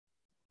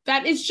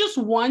that it's just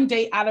one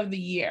day out of the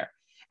year.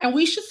 And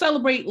we should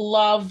celebrate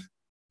love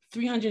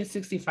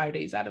 365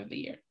 days out of the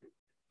year,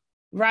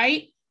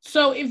 right?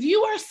 So if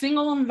you are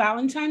single on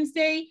Valentine's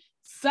Day,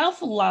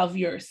 self-love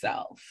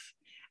yourself.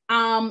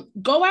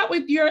 Go out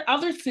with your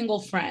other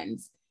single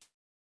friends,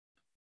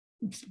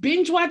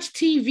 binge watch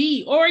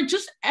TV, or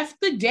just F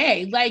the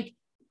day. Like,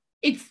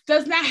 it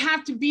does not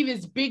have to be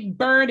this big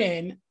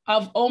burden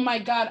of, oh my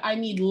God, I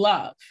need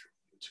love.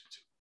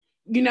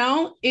 You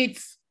know,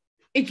 it's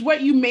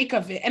what you make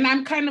of it. And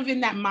I'm kind of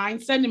in that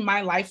mindset in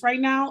my life right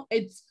now.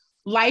 It's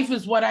life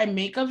is what I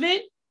make of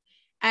it.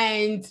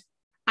 And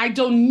I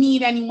don't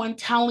need anyone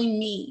telling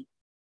me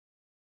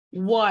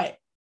what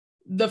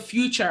the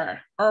future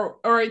or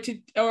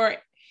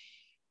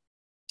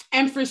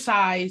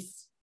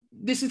emphasize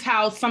this is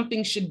how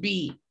something should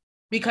be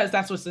because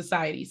that's what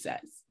society says.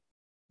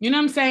 You know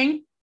what I'm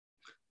saying?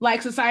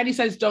 Like, society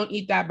says, don't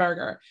eat that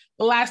burger.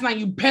 But last night,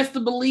 you best to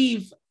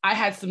believe I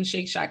had some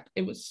Shake Shack.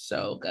 It was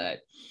so good.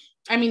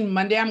 I mean,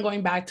 Monday, I'm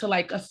going back to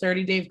like a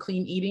 30-day of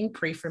clean eating.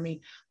 Pray for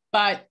me.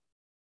 But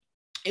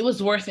it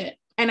was worth it.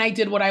 And I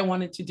did what I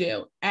wanted to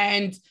do.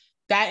 And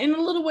that, in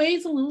a little way,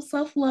 is a little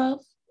self-love.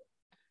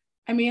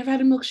 I may have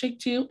had a milkshake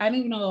too. I didn't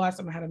even know the last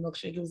time I had a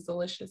milkshake. It was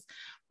delicious.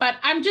 But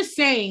I'm just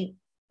saying,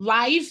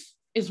 life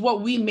is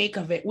what we make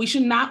of it. We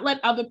should not let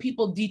other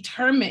people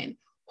determine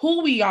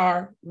who we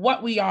are,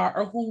 what we are,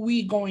 or who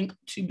we're going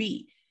to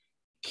be.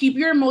 Keep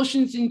your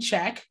emotions in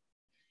check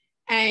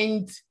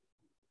and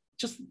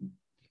just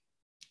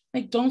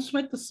like, don't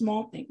sweat the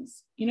small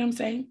things. You know what I'm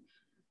saying?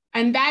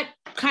 And that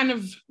kind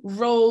of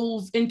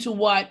rolls into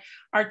what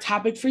our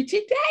topic for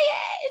today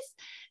is.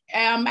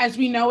 As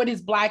we know, it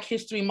is Black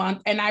History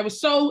Month. And I was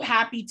so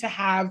happy to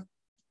have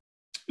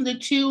the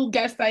two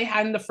guests I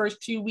had in the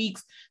first 2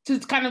 weeks to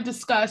kind of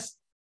discuss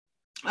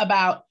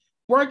about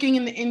working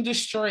in the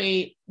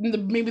industry,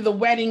 maybe the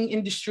wedding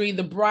industry,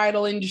 the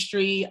bridal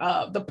industry,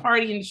 the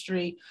party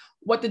industry,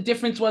 what the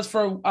difference was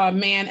for a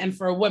man and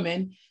for a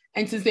woman.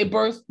 And since they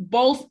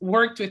both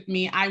worked with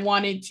me, I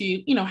wanted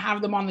to,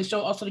 have them on the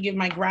show also to give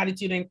my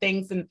gratitude and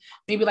thanks and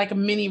maybe like a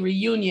mini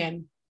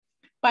reunion.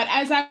 But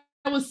as I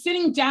was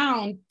sitting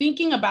down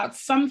thinking about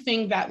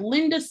something that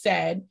Linda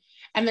said,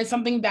 and then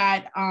something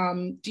that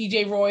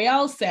DJ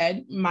Royale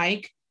said,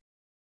 Mike,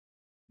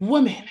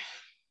 woman,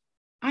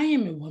 I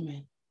am a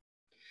woman.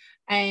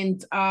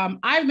 And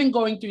I've been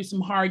going through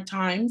some hard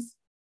times.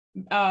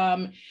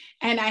 And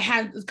I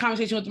had this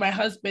conversation with my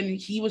husband, and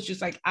he was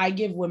just like, I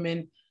give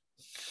women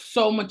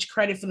so much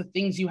credit for the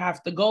things you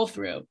have to go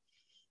through.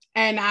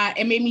 And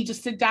it made me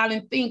just sit down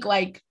and think,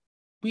 like,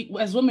 we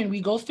as women, we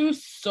go through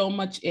so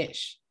much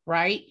ish,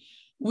 right?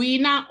 We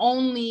not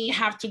only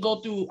have to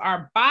go through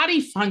our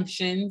body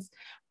functions,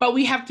 but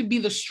we have to be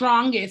the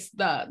strongest,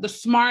 the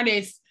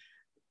smartest,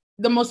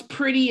 the most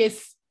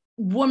prettiest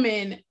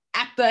woman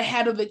at the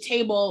head of the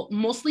table,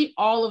 mostly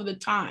all of the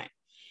time.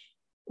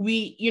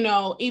 We,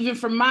 even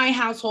for my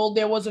household,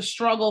 there was a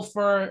struggle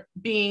for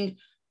being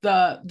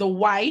the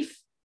wife.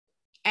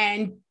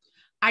 And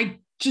I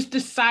just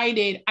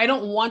decided I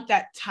don't want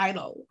that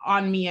title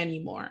on me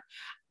anymore.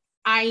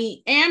 I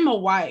am a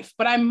wife,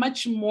 but I'm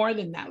much more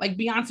than that. Like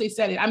Beyonce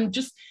said it, I'm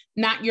just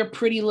not your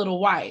pretty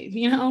little wife.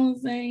 You know what I'm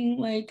saying?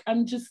 Like,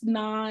 I'm just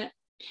not.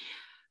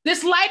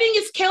 This lighting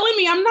is killing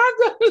me. I'm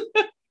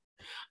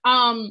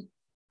not.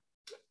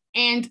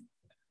 And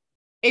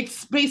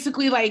it's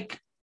basically like,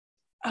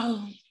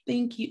 oh,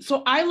 thank you.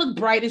 So I look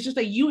bright. It's just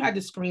that you had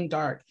the screen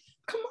dark.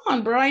 Come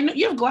on, bro. I know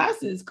you have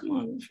glasses. Come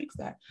on, fix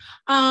that.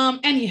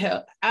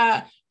 Anyhow,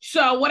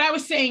 so what I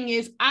was saying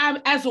is,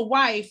 as a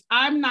wife,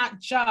 I'm not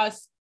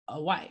just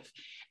a wife.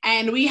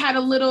 And we had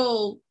a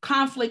little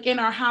conflict in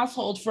our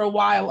household for a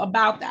while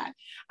about that.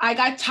 I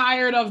got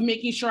tired of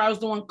making sure I was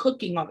the one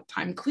cooking all the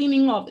time,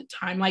 cleaning all the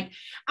time. Like,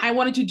 I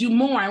wanted to do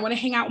more. I want to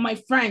hang out with my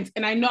friends.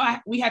 And I know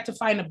we had to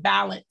find a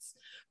balance.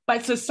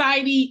 But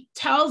society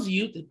tells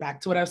you,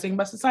 back to what I was saying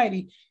about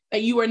society,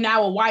 that you are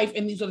now a wife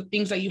and these are the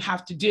things that you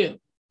have to do.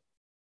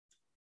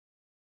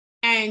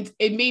 And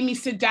it made me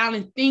sit down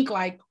and think,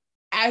 like,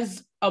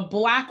 as a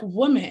Black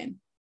woman,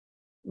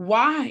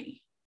 why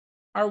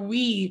are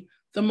we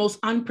the most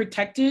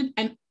unprotected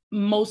and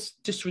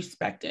most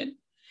disrespected?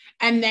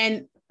 And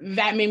then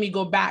that made me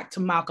go back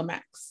to Malcolm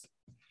X.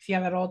 See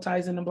how that all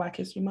ties into Black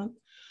History Month?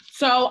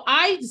 So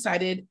I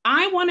decided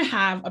I want to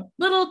have a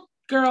little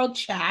girl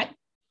chat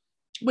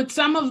with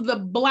some of the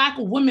Black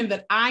women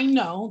that I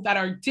know that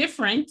are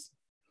different,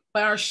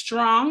 but are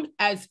strong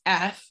as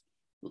F,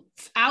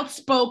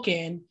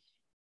 outspoken,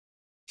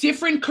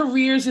 different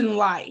careers in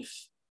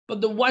life.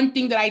 But the one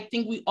thing that I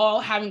think we all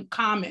have in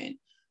common,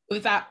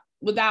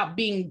 without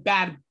being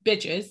bad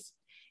bitches,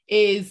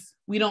 is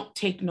we don't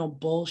take no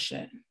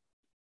bullshit.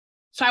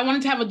 So I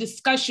wanted to have a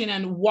discussion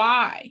on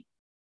why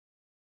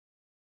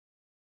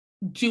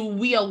do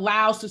we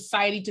allow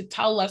society to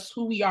tell us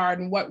who we are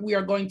and what we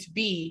are going to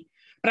be.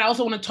 But I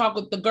also want to talk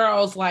with the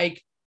girls,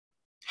 like,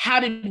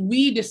 how did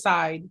we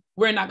decide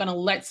we're not going to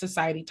let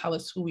society tell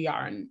us who we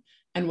are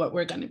and what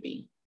we're going to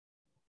be?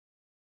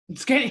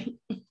 It's getting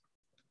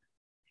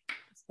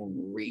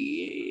some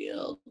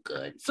real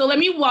good good. So let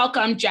me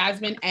welcome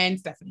Jasmine and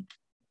Stephanie.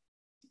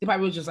 They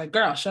probably was just like,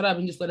 girl, shut up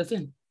and just let us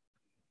in.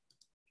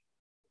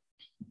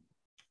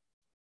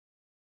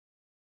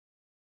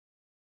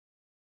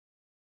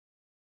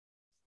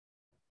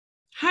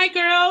 Hi,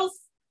 girls.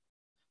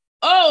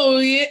 Oh,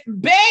 yeah,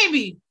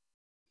 baby.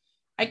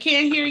 I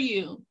can't hear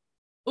you.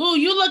 Oh,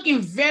 you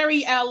looking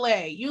very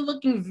LA. You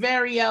looking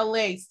very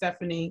LA,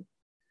 Stephanie.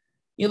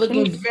 You're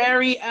looking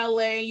very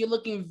LA. You're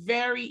looking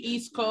very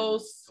East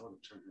Coast.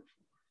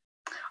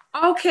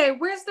 Okay,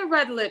 where's the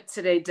red lip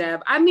today,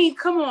 Deb? I mean,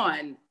 come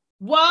on.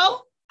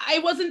 Well, I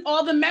wasn't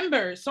all the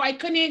members, so I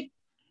couldn't,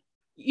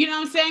 you know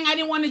what I'm saying? I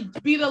didn't want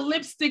to be the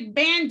lipstick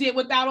bandit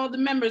without all the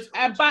members.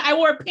 But I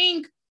wore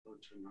pink.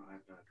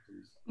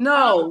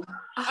 No.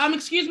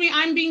 Excuse me,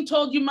 I'm being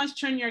told you must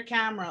turn your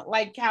camera,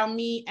 like how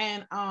me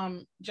and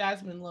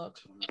Jasmine look.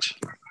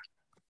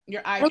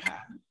 Your iPad.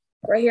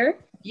 Right here?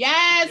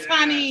 Yes,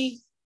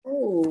 honey.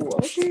 Oh,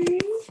 okay.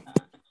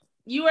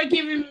 You are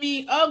giving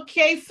me,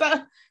 okay,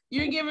 so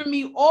you're giving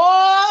me, okay,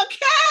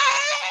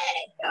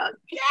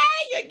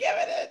 you're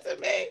giving it to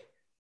me.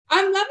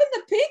 I'm loving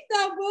the pink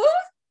though, boo.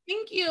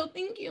 Thank you.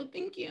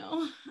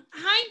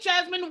 Hi,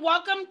 Jasmine,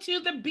 welcome to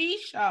the B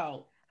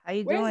Show. How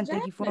you doing?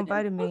 Thank you for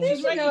inviting me. There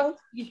you go.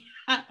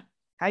 Yeah.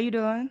 How you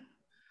doing?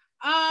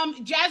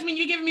 Jasmine,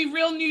 you're giving me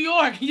real New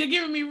York. You're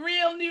giving me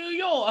real New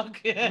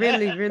York.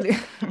 Really.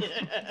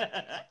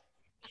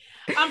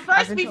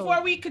 First,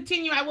 before we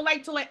continue, I would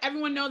like to let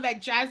everyone know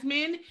that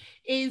Jasmine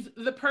is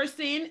the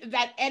person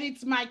that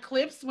edits my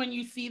clips when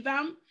you see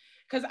them,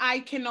 because I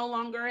can no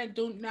longer and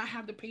do not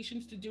have the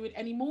patience to do it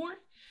anymore.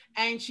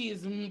 And she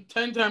is 10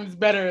 times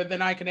better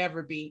than I can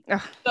ever be.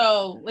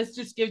 So let's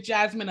just give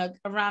Jasmine a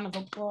round of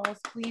applause,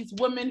 please.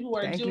 Women who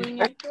are doing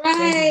it.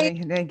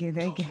 Right. Thank you.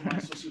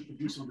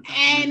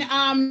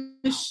 And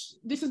this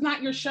is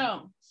not your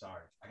show.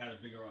 Sorry, I gotta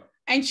figure out.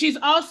 And she's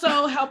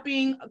also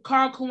helping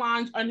Carl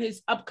Coulange on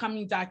his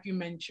upcoming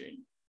documentary.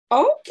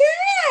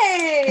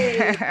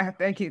 Okay.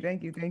 Thank you.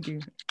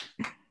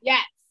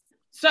 Yes.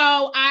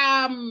 So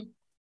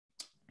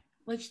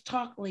let's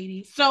talk,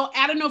 ladies. So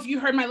I don't know if you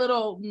heard my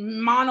little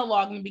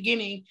monologue in the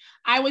beginning.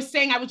 I was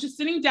saying I was just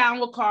sitting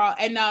down with Carl,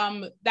 and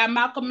that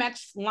Malcolm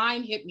X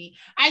line hit me.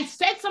 I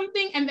said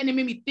something, and then it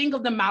made me think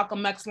of the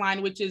Malcolm X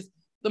line, which is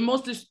the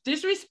most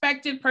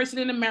disrespected person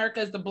in America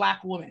is the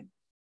Black woman.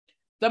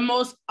 The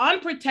most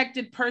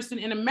unprotected person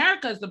in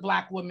America is the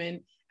Black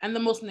woman, and the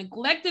most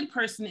neglected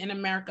person in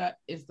America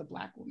is the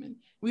Black woman.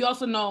 We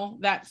also know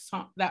that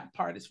that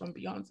part is from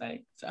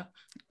Beyonce, so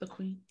the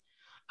queen.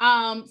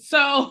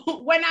 So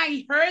when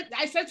I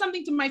said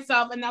something to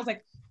myself, and I was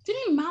like,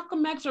 didn't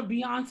Malcolm X or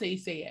Beyonce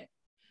say it?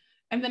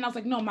 And then I was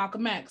like, no,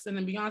 Malcolm X. And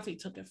then Beyonce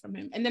took it from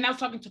him. And then I was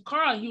talking to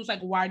Carl, and he was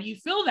like, why do you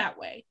feel that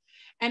way?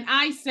 And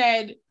I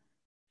said,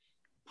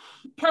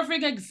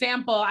 perfect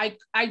example I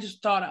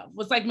just thought of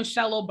was like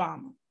Michelle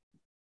Obama,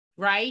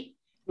 right?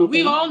 Okay.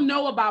 We all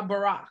know about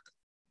Barack,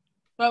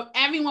 but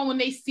everyone, when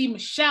they see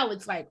Michelle,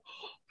 it's like,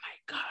 oh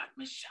my God,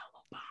 Michelle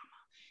Obama.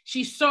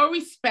 She's so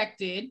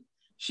respected.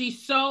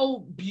 She's so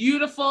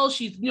beautiful.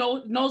 She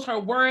knows her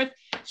worth.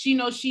 She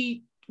knows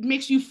she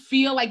makes you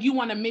feel like you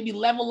want to maybe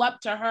level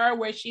up to her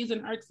where she's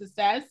in her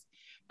success.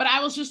 But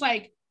I was just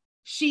like,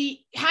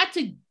 she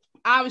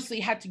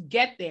obviously had to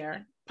get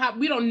there.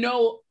 We don't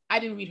know. I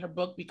didn't read her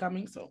book,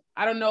 Becoming, so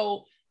I don't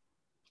know.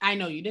 I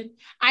know you did.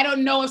 I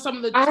don't know if some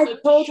of the... I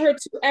told her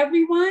to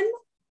everyone,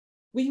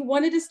 we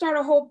wanted to start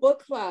a whole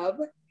book club,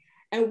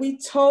 and we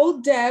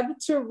told Deb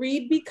to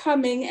read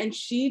Becoming, and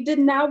she did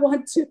not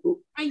want to.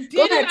 I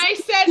didn't. I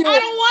said, I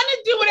don't want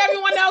to do what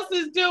everyone else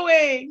is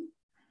doing.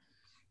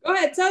 Go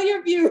ahead, tell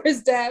your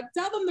viewers, Deb.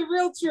 Tell them the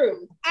real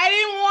truth. I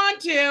didn't want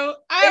to.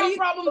 I have a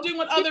problem doing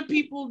what other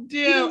people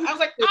do. I was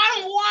like, I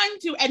don't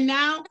want to. And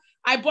now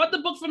I bought the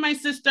book for my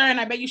sister, and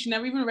I bet you she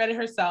never even read it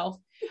herself.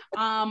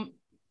 And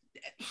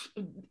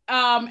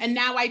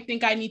now I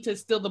think I need to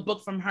steal the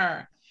book from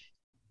her.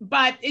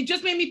 But it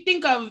just made me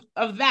think of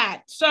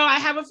that. So I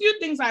have a few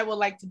things I would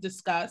like to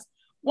discuss.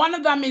 One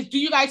of them is, do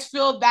you guys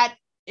feel that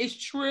is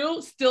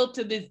true still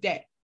to this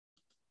day?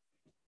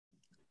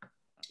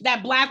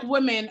 That Black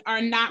women are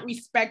not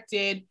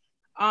respected,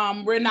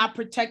 we're not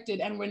protected,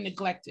 and we're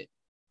neglected.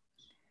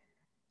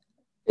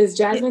 Is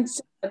Jasmine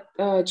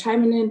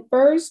chiming in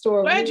first,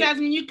 or? Go ahead,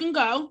 Jasmine, you can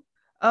go.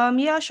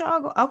 Yeah, sure.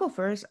 I'll go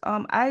first.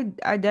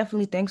 I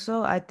definitely think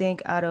so. I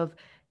think out of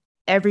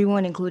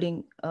everyone,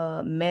 including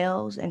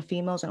males and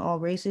females and all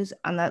races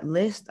on that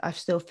list, I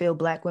still feel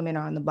Black women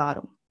are on the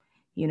bottom,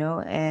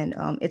 and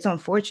it's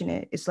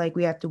unfortunate. It's like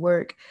we have to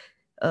work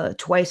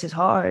twice as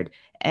hard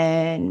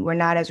and we're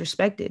not as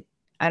respected.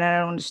 And I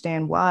don't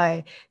understand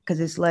why, because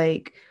it's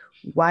like,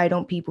 why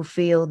don't people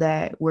feel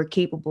that we're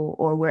capable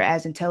or we're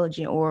as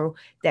intelligent, or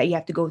that you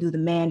have to go through the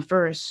man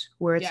first,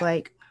 where it's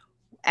like,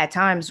 at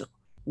times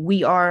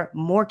we are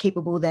more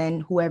capable than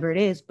whoever it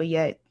is, but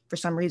yet for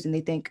some reason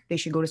they think they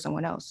should go to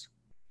someone else.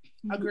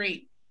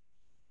 Agreed.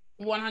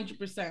 100%.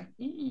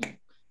 Mm-hmm.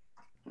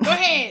 Go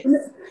ahead.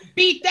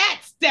 Beat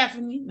that,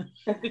 Stephanie.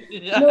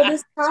 No,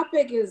 this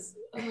topic is...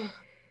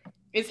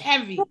 It's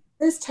heavy.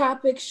 this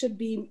topic should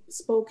be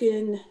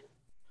spoken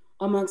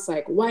amongst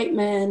like white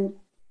men,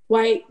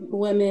 white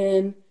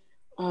women,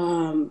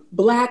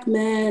 Black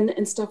men,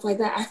 and stuff like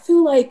that. I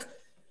feel like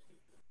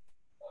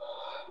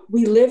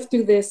we live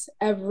through this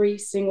every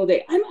single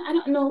day. I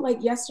don't know,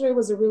 like yesterday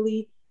was a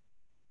really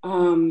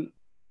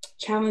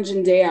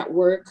challenging day at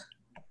work.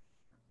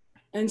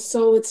 And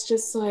so it's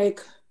just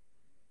like,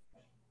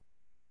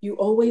 you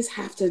always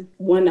have to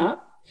one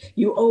up.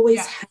 You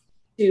always have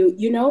to,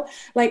 you know,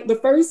 like the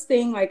first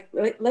thing, like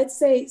let's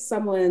say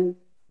someone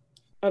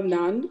of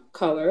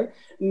non-color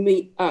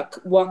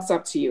walks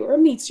up to you or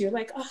meets you,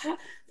 like,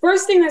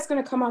 first thing that's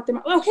gonna come out their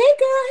mouth, oh, hey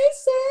girl, hey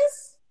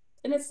sis.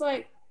 And it's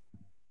like,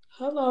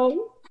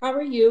 hello, how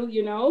are you?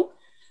 You know,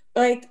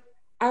 like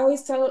I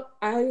always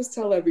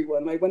tell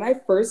everyone, like when I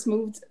first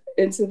moved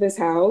into this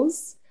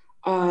house,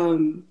 there are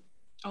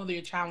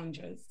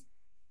challenges.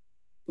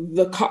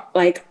 One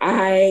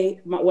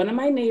of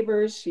my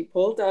neighbors, she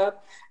pulled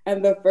up,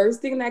 and the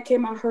first thing that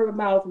came out her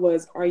mouth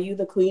was, "Are you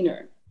the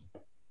cleaner?"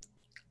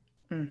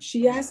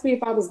 She asked me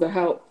if I was the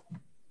help.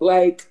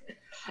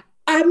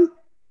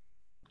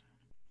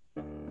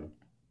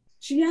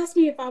 She asked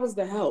me if I was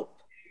the help.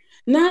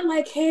 Not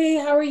like, hey,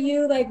 how are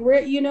you? Like,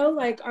 where, you know,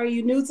 like, are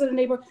you new to the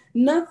neighborhood?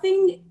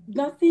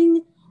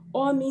 Nothing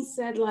on me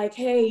said like,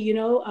 hey, you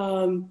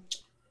know,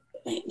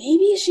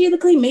 maybe is she the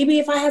clean? Maybe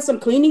if I had some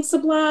cleaning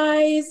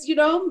supplies, you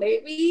know,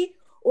 maybe,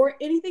 or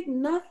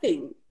anything,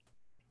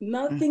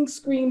 nothing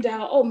screamed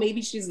out, oh,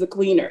 maybe she's the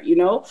cleaner, you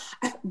know?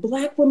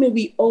 Black women,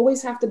 we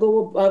always have to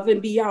go above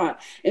and beyond.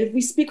 And if we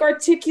speak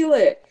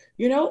articulate,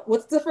 you know,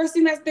 what's the first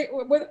thing they're going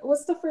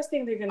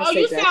to say? Oh,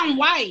 you sound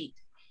white.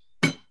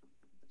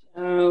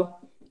 Oh.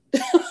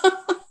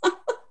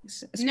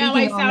 No,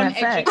 I sound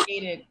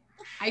educated.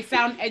 I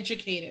sound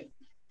educated.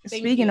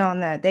 Speaking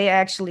on that, they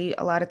actually,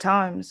 a lot of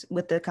times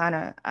with the kind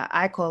of,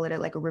 I call it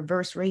like a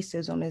reverse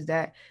racism, is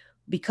that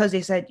because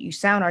they said you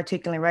sound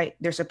articulate, right?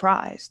 They're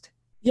surprised.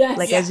 Yes.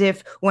 Like as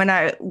if when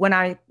they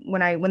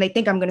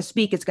think I'm going to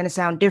speak, it's going to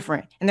sound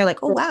different. And they're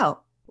like,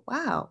 oh,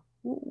 wow.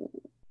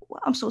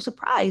 I'm so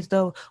surprised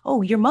though.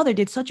 Oh, your mother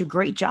did such a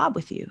great job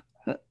with you.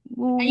 And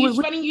it's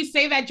funny you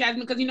say that,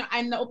 Jasmine, because, you know,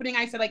 in the opening,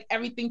 I said like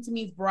everything to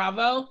me is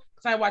Bravo.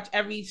 I watch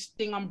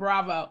everything on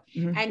Bravo.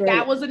 Mm-hmm. And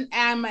that was an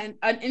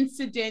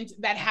incident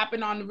that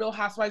happened on the Real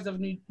Housewives of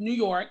New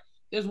York.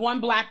 There's one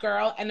Black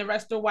girl and the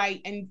rest are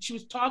white. And she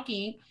was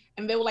talking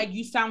and they were like,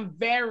 you sound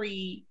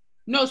very,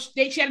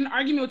 she had an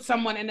argument with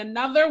someone and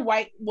another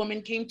white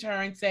woman came to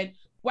her and said,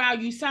 wow,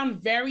 you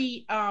sound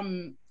very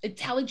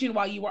intelligent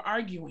while you were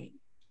arguing.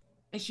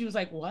 And she was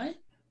like, what?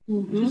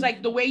 Mm-hmm. She was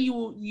like, the way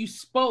you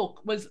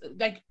spoke was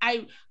like,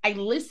 I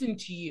listened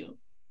to you.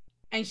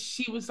 And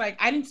she was like,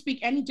 I didn't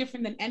speak any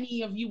different than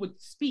any of you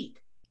would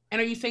speak.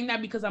 And are you saying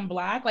that because I'm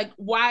Black? Like,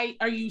 why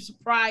are you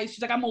surprised?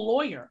 She's like, I'm a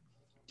lawyer.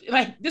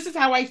 Like, this is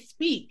how I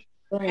speak.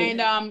 Right.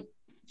 And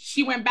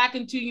she went back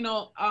into, you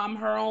know,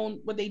 her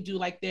own, what they do,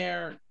 like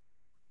their,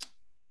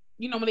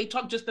 you know, when they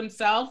talk just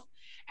themselves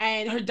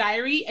and her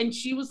diary. And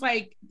she was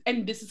like,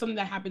 and this is something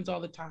that happens all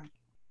the time.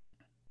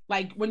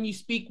 Like when you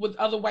speak with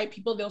other white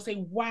people, they'll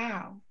say,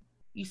 wow,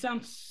 you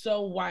sound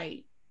so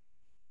white.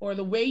 Or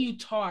the way you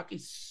talk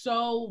is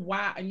so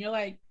wow. And you're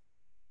like,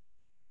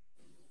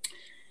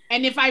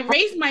 and if I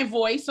raise my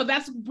voice, so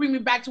that's bring me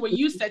back to what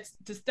you said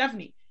to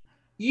Stephanie.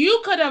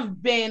 You could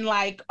have been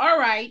like, all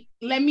right,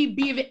 let me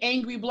be the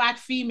angry Black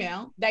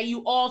female that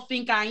you all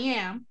think I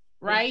am,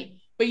 right? Mm-hmm.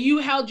 But you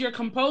held your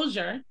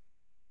composure.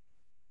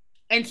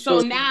 And so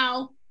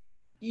now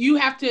you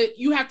have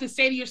to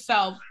say to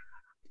yourself,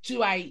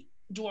 do I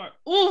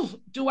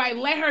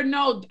let her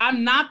know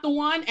I'm not the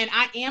one and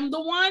I am the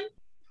one?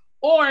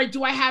 Or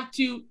do I have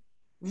to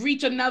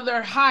reach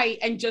another height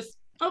and just,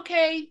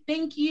 okay,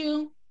 thank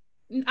you.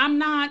 I'm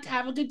not,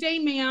 have a good day,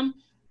 ma'am.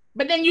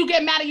 But then you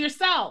get mad at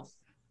yourself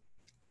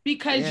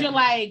because you're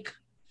like,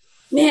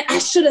 man, I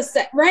should have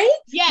said, right?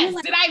 Yes,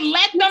 like, did I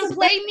let them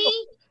play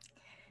me?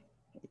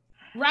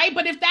 Right,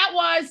 but if that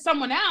was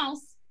someone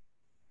else,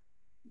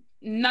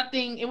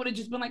 nothing, it would have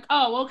just been like,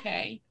 oh,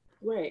 okay.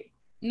 Right.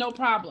 No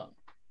problem.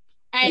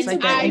 And it's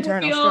like that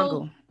internal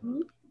struggle.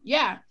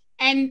 Yeah.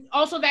 And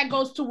also that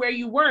goes to where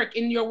you work.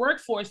 In your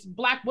workforce,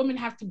 Black women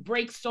have to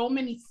break so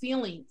many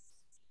ceilings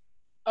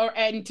or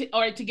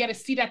to get a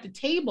seat at the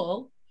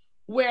table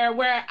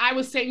where I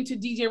was saying to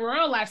DJ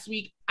Royal last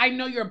week, I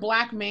know you're a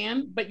Black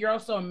man, but you're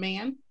also a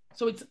man.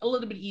 So it's a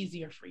little bit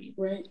easier for you.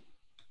 Right.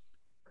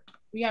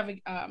 We have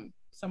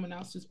someone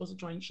else who's supposed to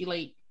join. She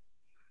late.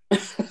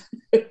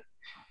 But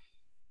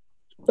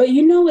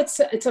you know,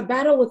 it's a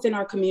battle within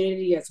our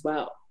community as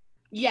well.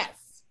 Yes.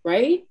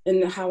 Right?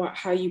 And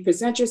how you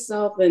present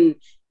yourself and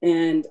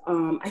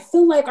I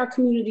feel like our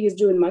community is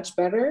doing much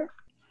better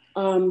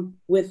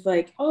with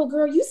like, oh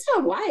girl, you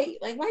sound white.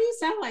 Like, why you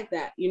sound like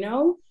that? You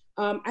know?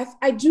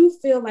 I do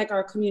feel like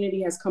our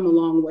community has come a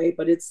long way,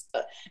 but it's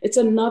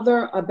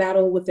another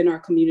battle within our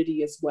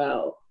community as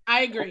well.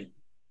 I agree.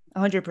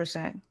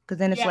 100%. Because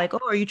then it's like, oh,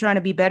 are you trying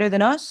to be better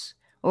than us?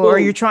 Or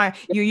you're trying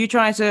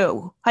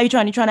to how you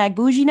trying to act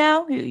bougie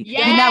now?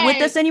 Yes. You're not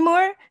with us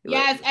anymore?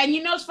 Yes. And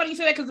you know it's funny you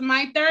say that because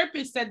my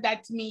therapist said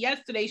that to me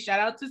yesterday. Shout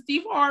out to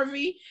Steve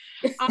Harvey.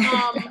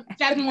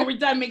 Jasmine, when we're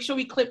done, make sure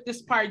we clip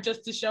this part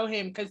just to show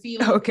him because he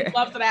loves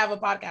that I have a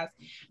podcast.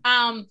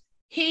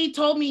 He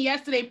told me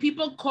yesterday,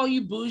 people call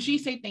you bougie,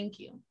 say thank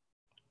you.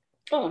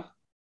 Oh.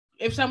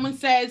 If someone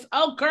says,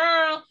 oh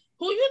girl,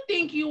 who you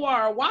think you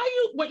are? Why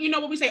you what you know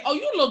what we say? Oh,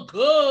 you look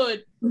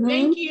good. Mm-hmm.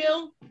 Thank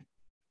you.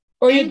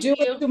 Or you're doing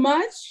too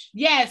much?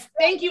 Yes,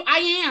 thank you.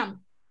 I am.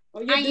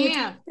 Oh, I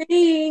am.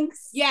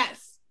 Thanks.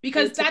 Yes,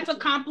 because that's a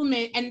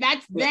compliment, and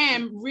that's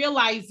them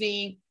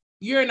realizing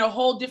you're in a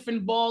whole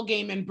different ball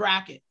game and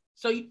bracket.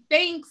 So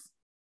thanks.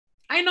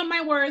 I know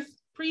my worth.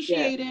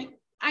 Appreciate it.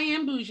 I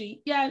am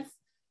bougie. Yes.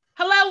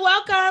 Hello,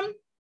 welcome.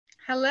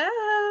 Hello.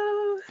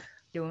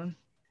 Doing.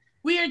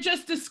 We are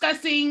just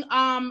discussing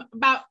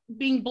about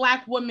being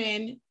Black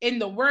women in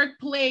the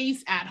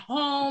workplace, at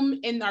home,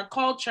 in our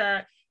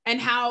culture,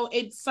 and how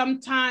it's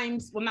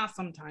sometimes, well, not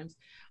sometimes,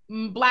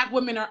 Black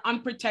women are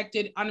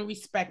unprotected,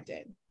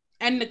 unrespected,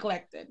 and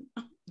neglected.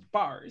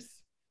 Bars.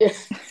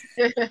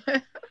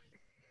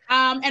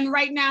 And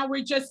right now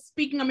we're just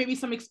speaking on maybe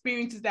some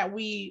experiences that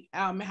we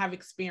have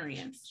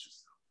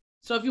experienced.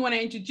 So if you want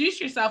to introduce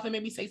yourself and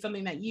maybe say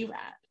something that you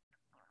had.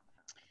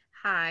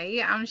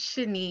 Hi, I'm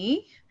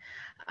Shani.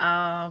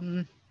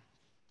 I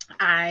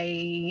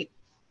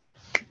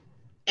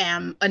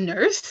am a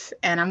nurse,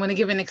 and I'm going to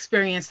give an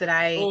experience that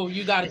I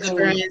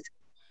experienced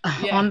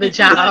on the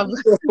job.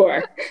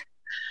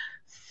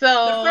 So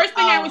the first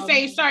thing I would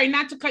say, sorry,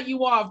 not to cut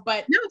you off,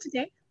 but no, it's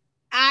okay.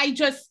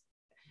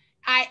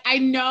 I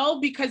know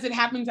because it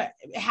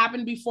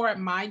happened before at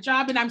my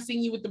job, and I'm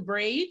seeing you with the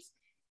braids.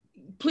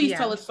 Please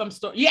tell us some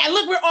story. Yeah,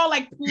 look, we're all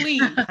like,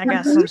 please. I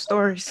got some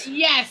stories.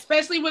 Yeah,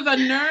 especially with a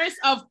nurse.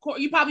 Of course,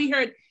 you probably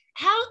heard.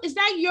 How is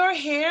that your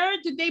hair?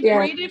 Did they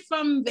braid it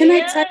from there?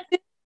 Can I touch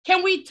it?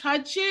 Can we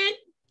touch it?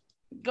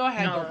 Go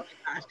ahead. No, oh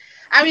my gosh.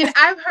 I mean,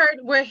 I've heard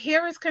where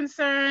hair is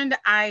concerned,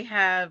 I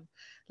have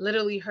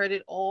literally heard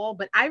it all.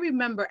 But I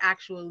remember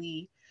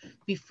actually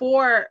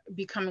before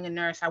becoming a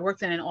nurse, I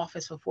worked in an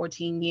office for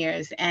 14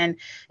 years. And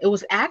it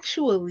was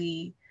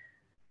actually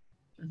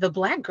the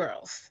Black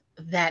girls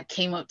that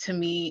came up to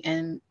me.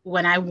 And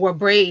when I wore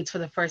braids for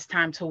the first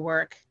time to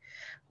work,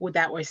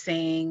 that were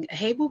saying,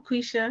 hey,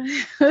 Buquisha.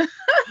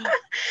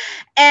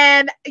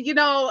 And, you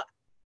know,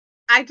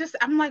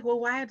 I'm like,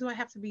 well, why do I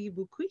have to be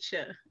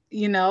Buquisha?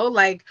 You know,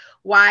 like,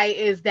 why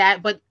is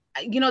that? But,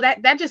 you know,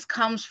 that just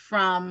comes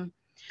from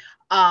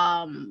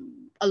a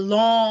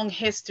long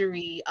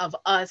history of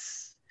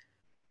us,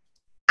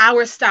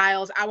 our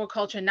styles, our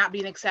culture not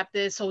being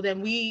accepted. So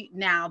then we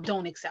now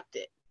don't accept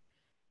it.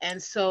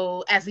 And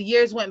so as the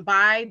years went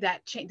by,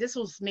 that changed. This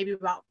was maybe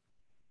about,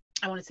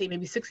 I want to say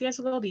maybe 6 years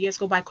ago. The years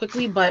go by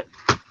quickly, but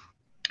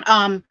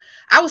I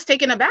was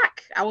taken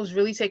aback. I was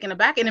really taken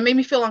aback, and it made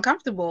me feel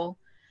uncomfortable,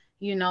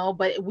 you know,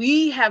 but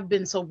we have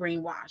been so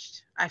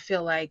brainwashed. I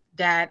feel like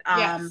that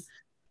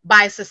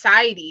by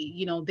society,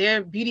 you know,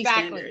 their beauty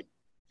standard,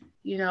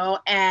 you know,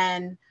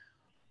 and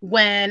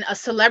when a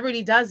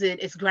celebrity does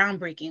it, it's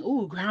groundbreaking.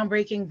 Ooh,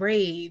 groundbreaking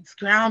braids,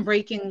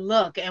 groundbreaking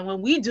look. And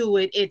when we do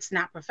it, it's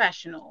not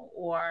professional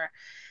or,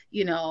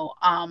 you know,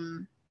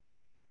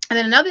 and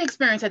then another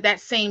experience at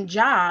that same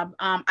job,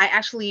 I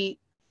actually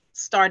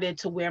started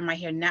to wear my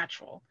hair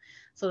natural.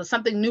 So it's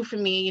something new for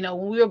me. You know,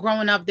 when we were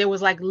growing up, there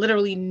was like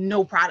literally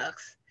no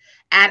products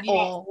at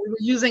all. We were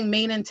using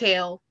mane and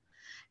tail.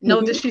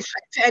 No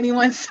disrespect to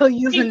anyone still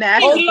using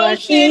that. Pink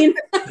lotion.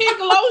 Pink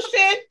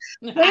lotion.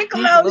 Pink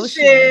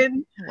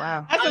lotion.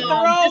 Wow. That's a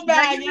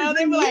throwback. You know,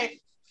 they be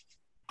like,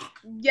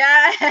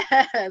 yes,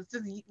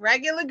 just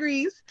regular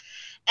grease.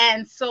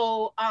 And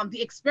so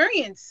the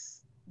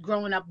experience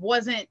growing up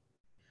wasn't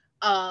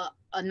a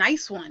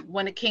nice one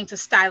when it came to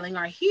styling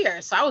our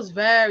hair. So I was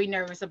very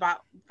nervous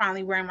about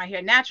finally wearing my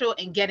hair natural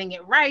and getting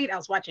it right. I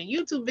was watching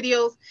YouTube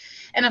videos,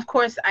 and of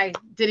course I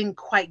didn't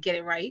quite get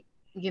it right,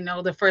 you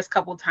know, the first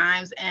couple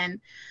times. And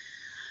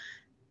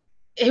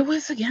it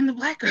was again the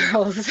Black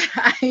girls.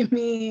 I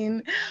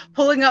mean,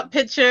 pulling up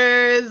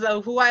pictures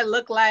of who I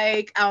look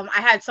like. I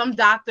had some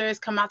doctors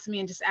come out to me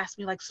and just ask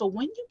me like, so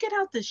when you get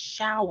out the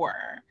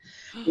shower,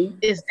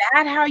 is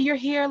that how your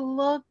hair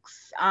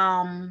looks?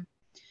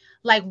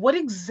 Like what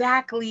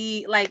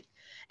exactly, like,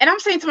 and I'm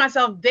saying to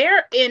myself,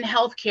 they're in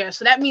healthcare.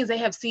 So that means they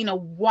have seen a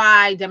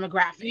wide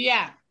demographic.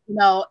 Yeah. You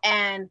know,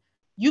 and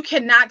you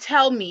cannot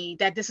tell me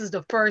that this is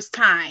the first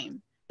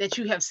time that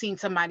you have seen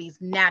somebody's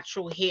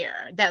natural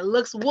hair that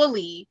looks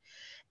woolly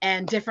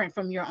and different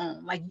from your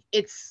own. Like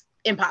it's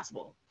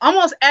impossible.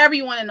 Almost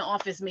everyone in the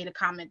office made a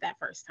comment that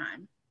first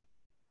time.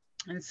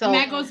 And so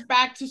that goes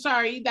back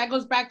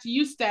to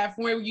you, Steph,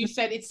 where you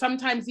said it's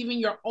sometimes even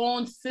your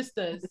own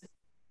sisters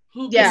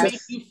who can make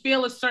you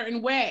feel a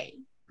certain way.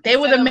 They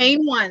were the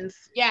main ones.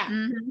 Yeah.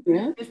 Mm-hmm.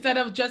 Yeah. Instead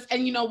of just,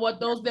 and you know what,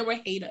 they were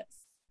haters.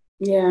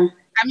 Yeah.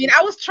 I mean,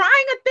 I was trying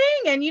a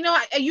thing, and you know,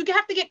 you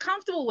have to get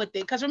comfortable with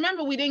it. Because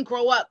remember, we didn't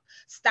grow up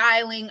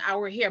styling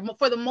our hair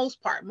for the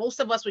most part. Most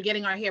of us were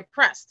getting our hair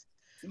pressed.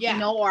 Yeah. You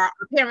know, or our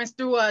parents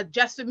threw a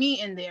Just for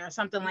Me in there or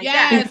something like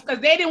that. Yes, because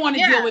they didn't want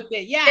to deal with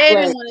it. Yeah. They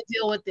didn't want to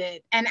deal with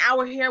it. And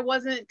our hair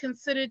wasn't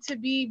considered to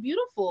be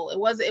beautiful. It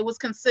was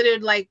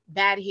considered like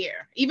bad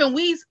hair.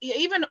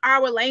 Even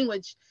our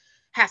language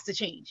has to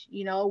change.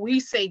 You know, we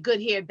say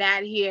good hair,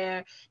 bad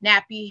hair,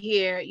 nappy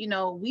hair. You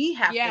know, we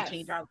have to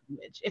change our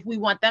language if we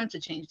want them to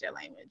change their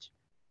language.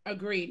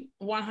 Agreed,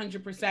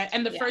 100%.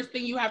 And the first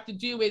thing you have to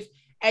do is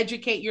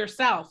educate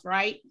yourself,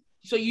 right?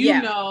 So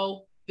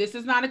know this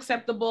is not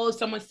acceptable. If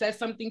someone says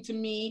something to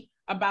me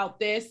about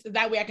this,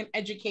 that way I can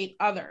educate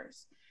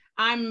others.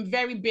 I'm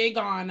very big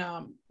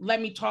on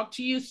let me talk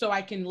to you so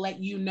I can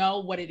let you know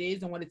what it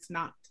is and what it's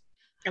not.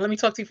 And let me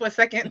talk to you for a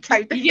second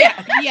type thing.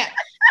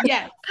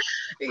 Yeah.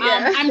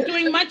 I'm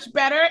doing much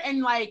better,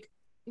 and like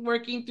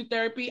working through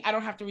therapy, I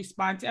don't have to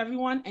respond to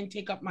everyone and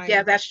take up my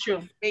that's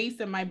true space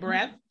and my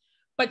breath.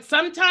 But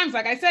sometimes,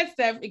 like I said,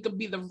 Steph, it could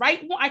be the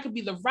right one. I could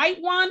be the right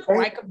one,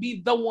 or I could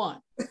be the one.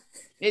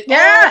 It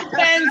all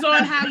depends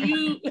on how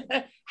you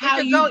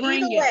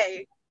bring it.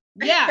 Way.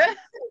 Yeah,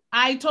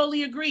 I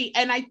totally agree.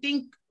 And I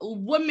think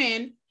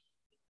women,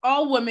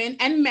 all women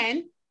and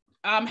men,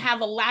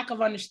 have a lack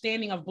of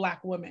understanding of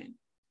Black women.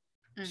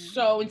 Mm-hmm.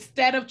 So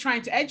instead of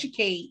trying to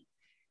educate,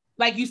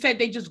 like you said,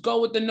 they just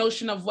go with the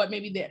notion of what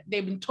maybe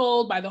they've been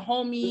told by the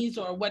homies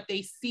or what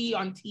they see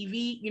on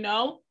TV, you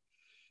know?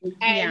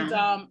 And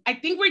I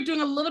think we're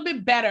doing a little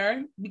bit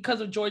better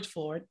because of George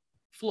Floyd,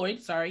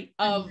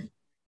 of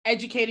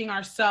educating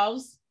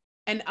ourselves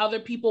and other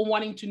people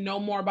wanting to know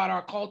more about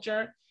our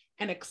culture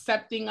and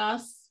accepting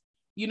us,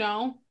 you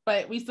know,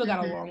 but we still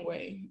got a long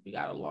way. We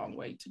got a long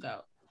way to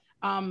go.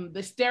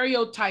 The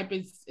stereotype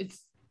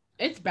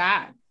it's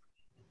bad.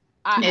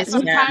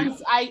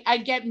 Sometimes I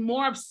get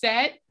more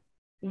upset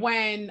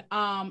when,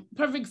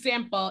 perfect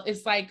example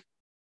is like,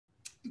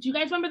 do you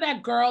guys remember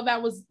that girl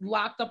that was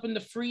locked up in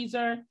the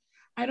freezer?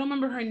 I don't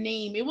remember her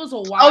name. It was a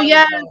while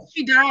ago.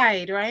 She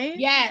died, right?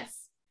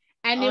 Yes.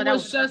 And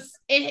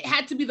it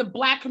had to be the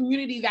Black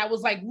community that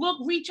was like, look,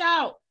 reach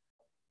out.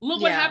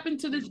 Look what happened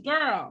to this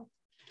girl.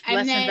 And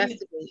let's then,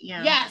 investigate.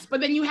 Yes,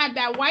 but then you had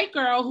that white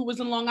girl who was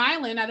in Long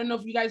Island. I don't know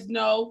if you guys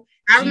know.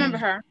 I remember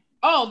her.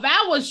 Oh,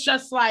 that was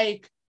just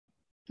like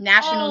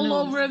national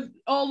news.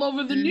 All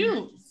over the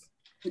news.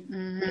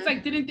 Mm-hmm. It's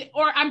like,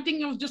 I'm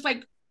thinking of just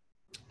like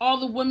all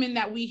the women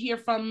that we hear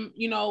from,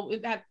 you know,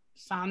 that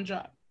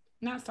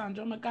not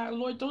Sandra. Oh my God,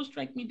 Lord, don't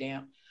strike me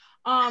down.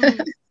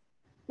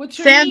 What's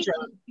your Sandra?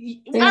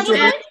 Name? I was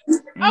right.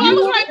 I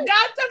was right.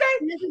 God,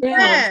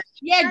 okay.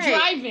 Yeah, right.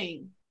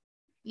 Driving.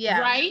 Yeah.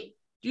 Right?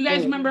 Do you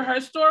guys remember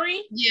her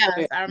story?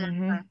 Yes, I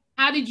remember her.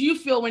 How did you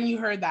feel when you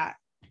heard that?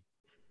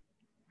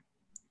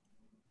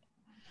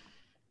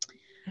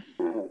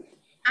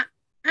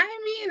 I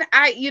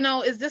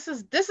mean,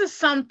 this is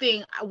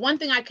something. One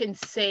thing I can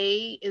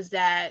say is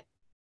that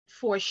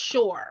for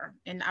sure,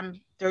 and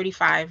I'm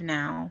 35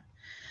 now,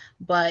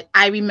 but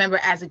I remember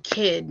as a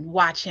kid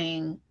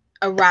watching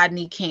a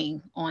Rodney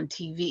King on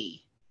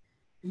TV,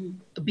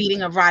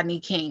 beating of Rodney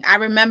King. I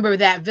remember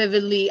that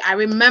vividly. I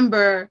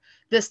remember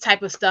this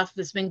type of stuff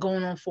that's been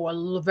going on for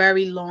a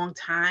very long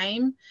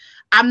time.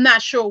 I'm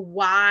not sure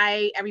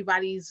why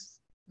everybody's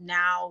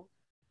now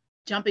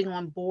jumping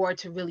on board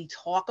to really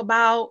talk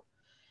about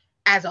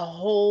as a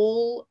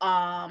whole,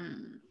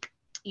 the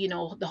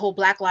whole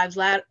Black Lives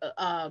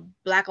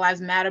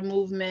Matter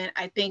movement.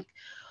 I think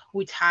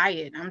we're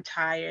tired. I'm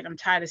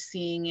tired of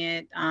seeing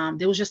it.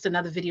 There was just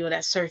another video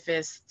that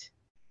surfaced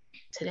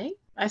today,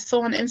 I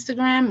saw on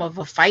Instagram, of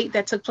a fight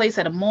that took place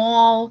at a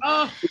mall.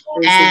 Oh,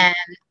 and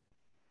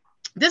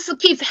this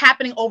keeps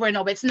happening over and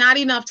over. It's not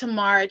enough to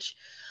march.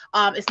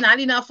 It's not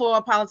enough for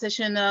a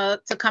politician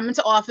to come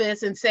into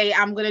office and say,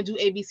 I'm going to do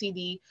A, B, C,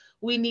 D.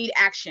 We need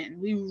action.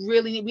 We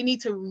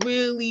need to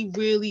really,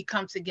 really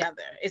come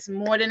together. It's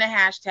more than a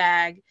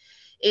hashtag.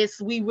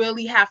 We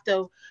really have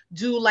to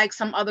do like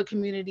some other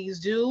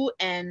communities do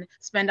and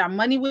spend our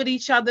money with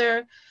each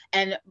other.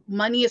 And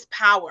money is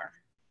power.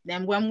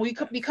 Then when we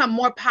could become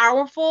more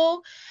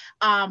powerful,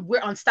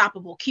 we're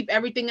unstoppable. Keep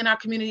everything in our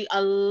community.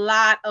 A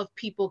lot of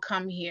people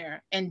come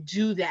here and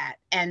do that.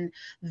 And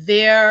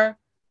their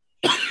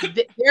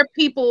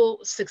people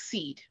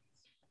succeed.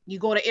 You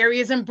go to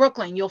areas in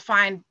Brooklyn, you'll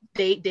find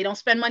they don't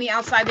spend money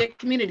outside their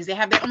communities. They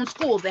have their own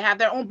schools. They have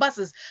their own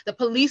buses. The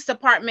police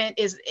department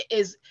is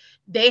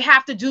they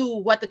have to do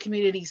what the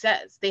community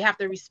says. They have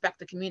to respect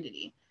the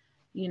community,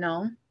 you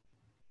know?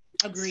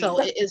 Agreed. So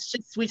it's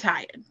just, we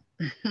tired.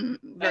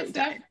 Very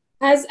tired.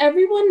 Has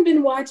anyone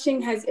been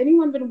watching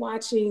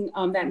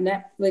that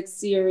Netflix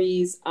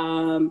series,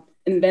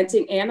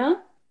 Inventing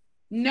Anna?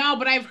 No,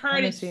 but I've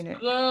heard it's seen it.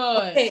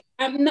 Good. Okay,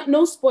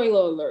 no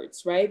spoiler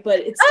alerts, right? But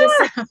it's just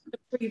like the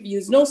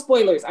previews. No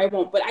spoilers, I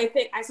won't. But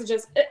I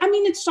suggest. I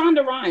mean, it's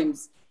Shonda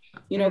Rhimes,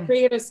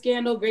 creator of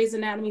Scandal, Grey's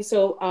Anatomy.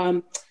 So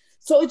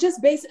it's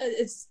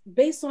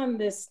based on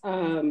this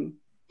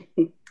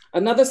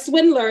another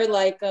swindler,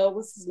 like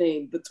what's his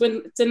name,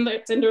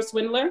 the Tinder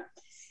swindler.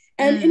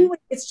 And anyway,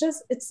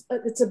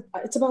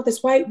 it's about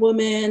this white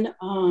woman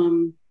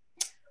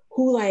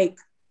who, like,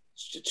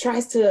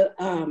 tries to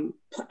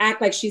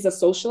act like she's a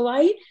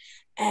socialite,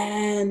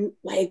 and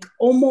like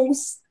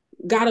almost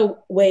got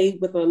away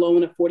with a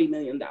loan of $40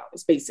 million,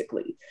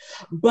 basically.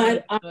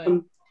 But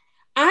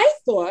I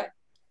thought,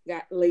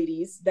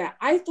 ladies, that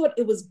I thought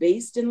it was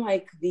based in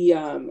like the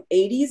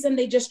 80s, and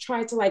they just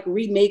tried to like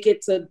remake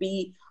it to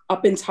be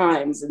up in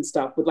times and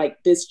stuff with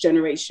like this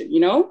generation, you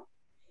know?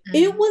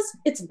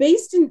 It's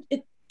based in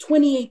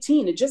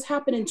 2018. It just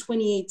happened in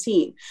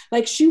 2018.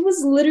 Like she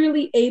was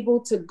literally able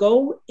to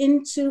go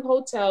into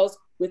hotels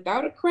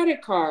without a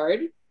credit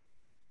card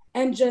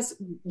and just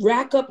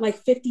rack up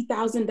like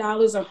 $50,000,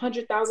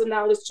 $100,000,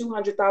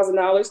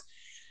 $200,000.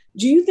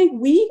 Do you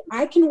think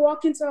I can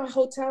walk into a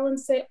hotel and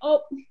say,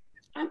 I'll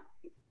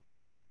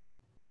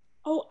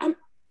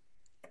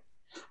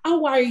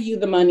wire you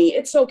the money.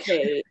 It's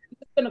okay.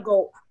 I'm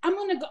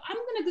gonna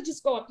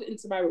just go up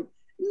into my room.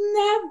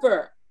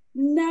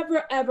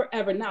 Never, ever,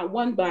 ever. Not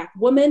one Black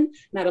woman,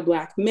 not a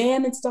Black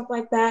man, and stuff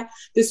like that.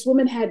 This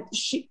woman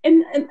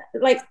and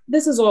like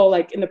this is all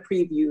like in the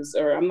previews,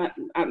 or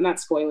I'm not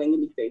spoiling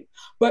anything,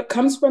 but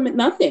comes from it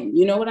nothing.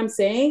 You know what I'm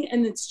saying?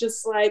 And it's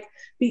just like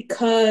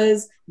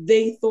because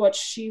they thought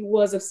she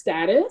was of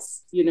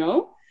status, you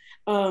know,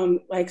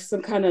 like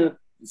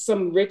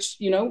some rich,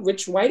 you know,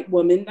 rich white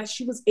woman, that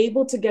she was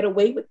able to get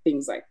away with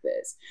things like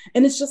this.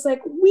 And it's just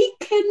like we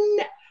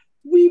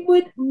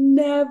would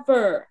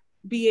never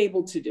be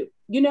able to do,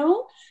 you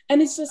know?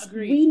 And it's just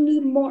we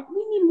need more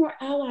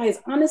allies.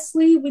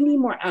 Honestly, we need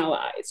more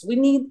allies. We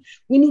need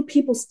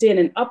people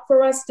standing up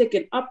for us,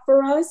 sticking up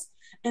for us.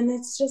 And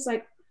it's just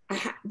like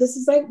this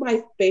is like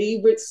my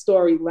favorite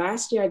story.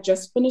 Last year I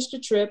just finished a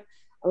trip.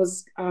 I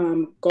was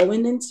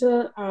going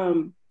into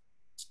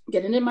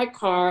getting in my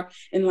car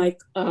in like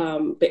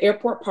the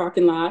airport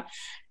parking lot,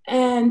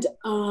 and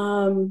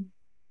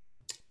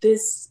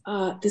this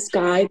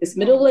guy, this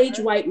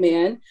middle-aged white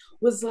man,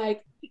 was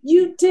like,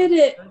 "You did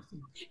it.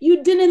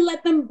 You didn't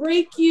let them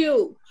break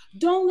you.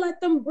 Don't let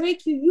them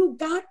break you. You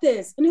got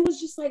this." And it was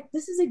just like,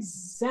 this is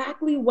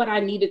exactly what I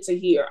needed to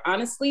hear.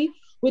 Honestly,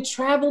 with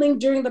traveling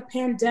during the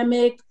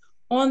pandemic,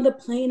 on the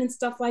plane and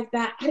stuff like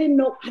that, I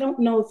don't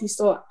know if he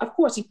saw, of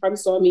course he probably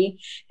saw me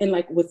and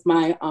like with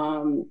my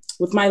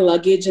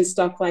luggage and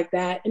stuff like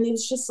that. And it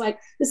was just like,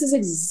 this is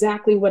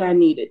exactly what I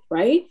needed,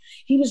 right?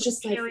 He was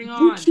just like,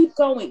 you keep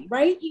going,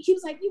 right? He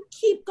was like, you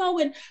keep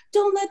going.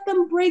 Don't let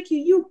them break you.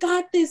 You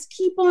got this,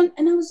 keep on.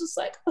 And I was just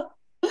like,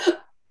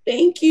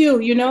 thank you,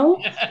 you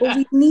know? But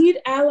we need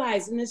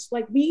allies. And it's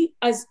like, we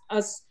as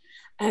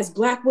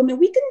Black women,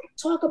 we can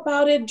talk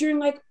about it during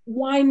like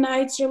wine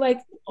nights or like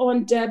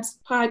on Deb's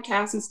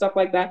podcast and stuff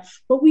like that.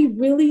 But we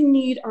really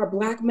need our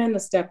Black men to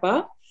step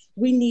up.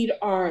 We need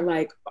our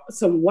like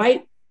some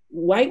white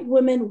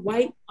women,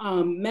 white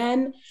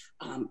men,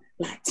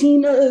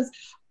 Latinas,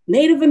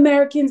 Native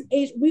Americans,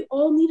 we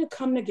all need to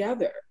come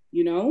together,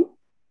 you know?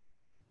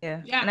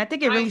 Yeah. And I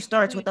think it really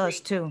starts with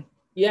us too.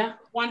 Yeah.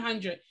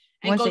 100.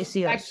 And once they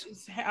see us.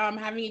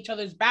 Having each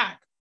other's back.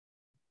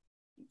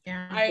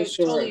 Yeah. I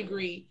totally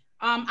agree.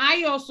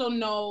 I also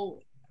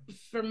know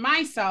for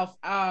myself,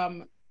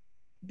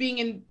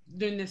 being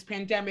during this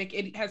pandemic,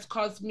 it has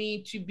caused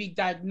me to be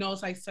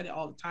diagnosed. I said it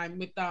all the time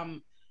with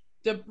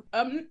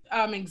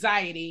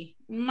anxiety,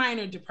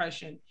 minor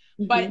depression.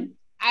 Mm-hmm. But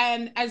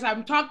and as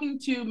I'm talking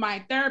to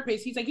my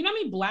therapist, he's like, you know how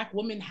many Black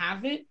women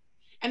have it,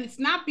 and it's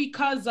not only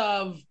because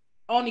of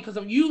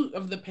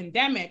the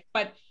pandemic,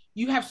 but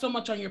you have so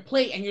much on your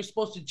plate, and you're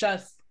supposed to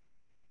just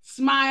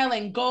smile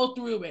and go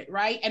through it,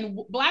 right? And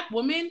Black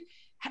women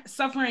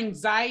suffer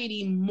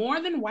anxiety more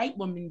than white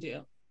women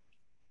do,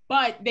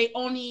 but they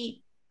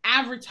only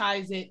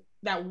advertise it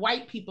that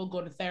white people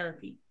go to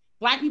therapy.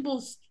 Black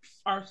people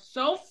are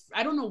so,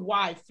 I don't know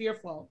why,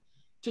 fearful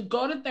to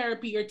go to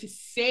therapy or to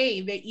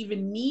say they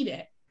even need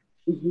it.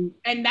 Mm-hmm.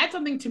 And that's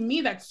something to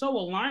me that's so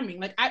alarming.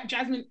 Like,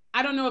 Jasmine,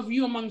 I don't know if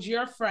you amongst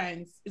your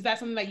friends, is that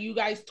something that you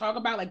guys talk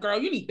about? Like, girl,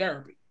 you need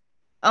therapy.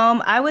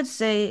 I would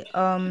say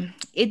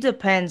it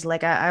depends.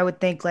 Like I would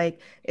think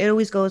like it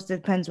always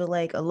depends with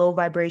like a low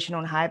vibration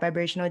on high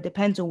vibration. It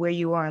depends on where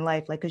you are in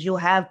life. Like, cause you'll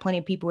have plenty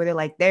of people where they're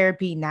like,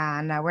 therapy,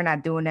 nah, we're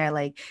not doing that.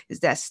 Like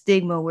it's that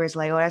stigma where it's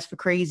like, oh, that's for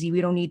crazy.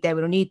 We don't need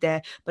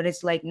that. But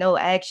it's like, no,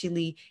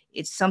 actually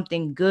it's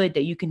something good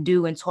that you can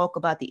do and talk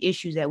about the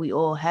issues that we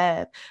all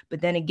have. But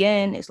then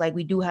again, it's like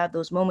we do have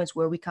those moments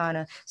where we kind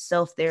of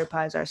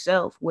self-therapize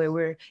ourselves, where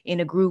we're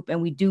in a group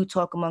and we do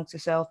talk amongst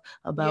ourselves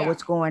about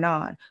what's going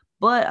on.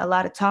 But a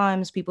lot of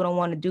times people don't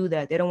want to do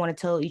that. They don't want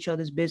to tell each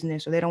other's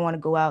business, or they don't want to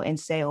go out and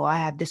say, oh, I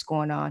have this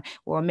going on,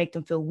 or make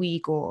them feel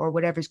weak or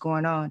whatever's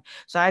going on.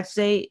 So I'd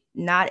say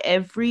not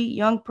every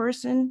young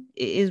person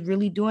is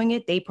really doing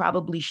it. They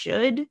probably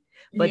should.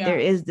 But there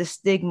is the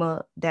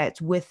stigma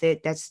that's with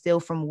it, that's still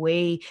from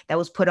that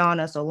was put on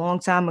us a long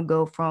time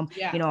ago from,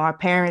 our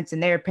parents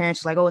and their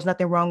parents. Like, oh, there's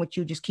nothing wrong with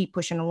you. Just keep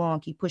pushing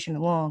along.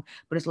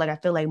 But it's like, I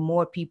feel like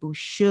more people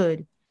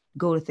should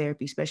go to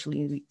therapy,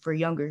 especially for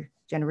younger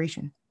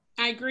generation.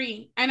 I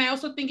agree. And I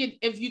also think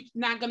if you're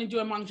not going to do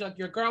it amongst like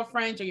your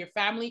girlfriends or your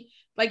family,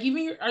 like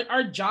even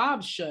our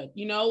jobs should,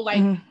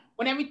 like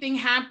when everything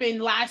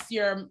happened last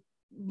year,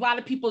 lot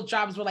of people's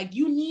jobs were like,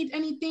 you need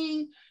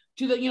anything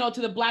to the,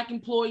 to the Black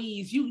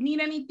employees, you need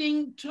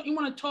anything you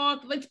want to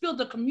talk, let's build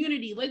a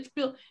community, let's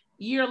build.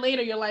 A year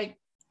later, you're like,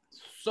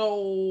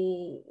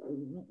 so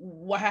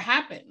what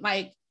happened?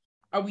 Like,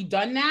 are we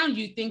done now?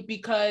 You think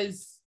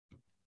because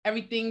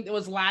everything that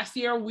was last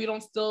year, we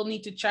don't still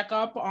need to check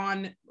up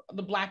on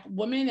the Black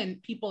women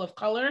and people of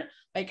color?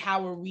 Like,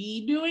 how are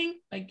we doing?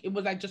 Like, it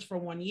was like just for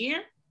 1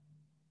 year?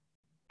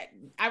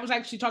 I was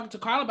actually talking to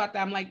Carl about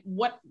that. I'm like,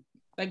 what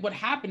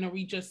happened? Are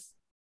we just,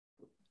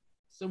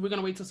 so we're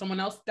gonna wait till someone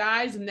else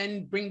dies and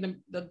then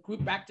bring the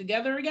group back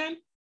together again?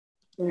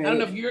 Right. I don't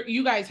know if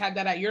you guys had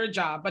that at your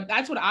job, but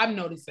that's what I'm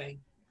noticing.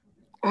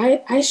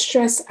 I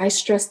stress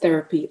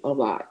therapy a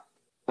lot.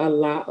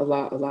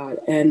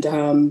 And,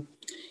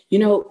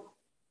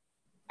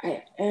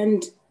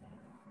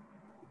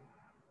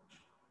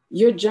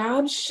 your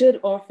job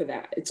should offer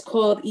that. It's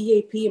called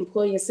EAP,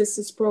 Employee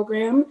Assistance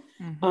Program.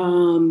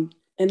 Mm-hmm.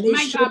 And they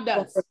my job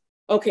does.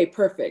 Okay,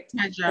 perfect.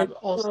 My job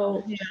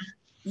also.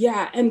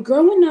 Yeah. And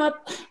growing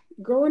up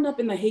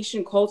in the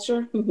Haitian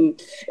culture,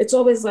 it's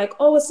always like,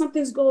 oh, if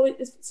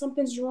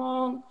something's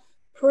wrong,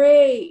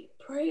 pray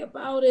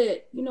about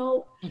it,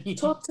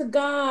 talk to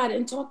God.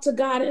 And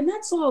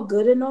that's all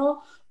good and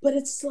all, but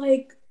it's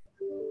like,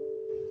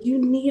 you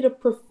need a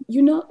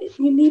professional,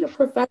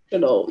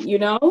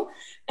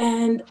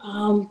 and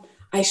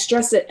I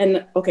stress it.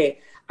 And okay,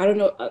 I don't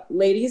know,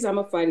 ladies, I'm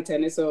a flight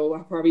attendant, so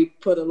I'll probably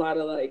put a lot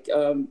of like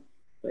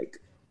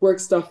work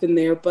stuff in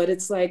there, but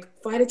it's like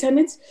flight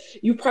attendants,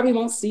 you probably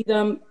won't see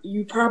them.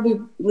 You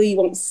probably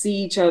won't see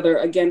each other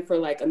again for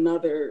like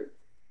another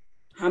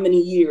how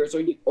many years,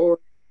 or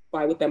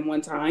fly with them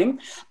one time.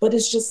 But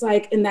it's just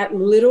like in that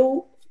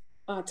little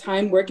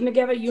time working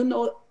together,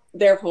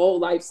 their whole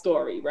life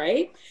story,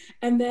 right?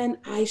 And then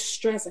I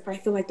stress, if I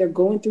feel like they're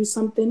going through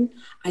something,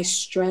 I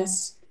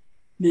stress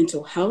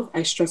mental health.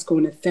 I stress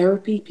going to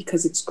therapy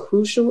because it's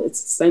crucial,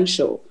 it's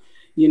essential,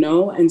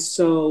 And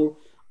so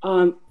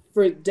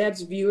for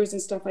Deb's viewers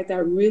and stuff like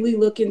that, really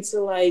look into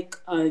like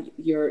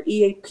your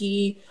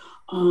EAP,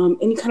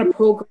 any kind of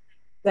program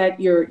that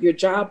your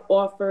job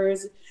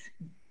offers.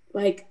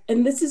 Like,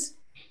 and this is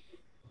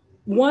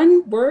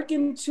one, work,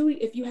 and two,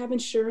 if you have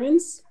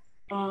insurance,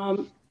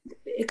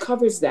 it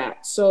covers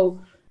that.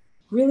 So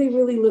really,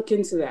 really look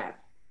into that.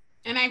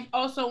 And I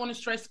also want to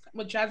stress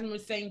what Jasmine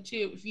was saying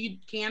too. If you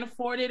can't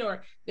afford it,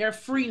 or they're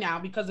free now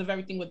because of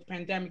everything with the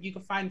pandemic, you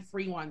can find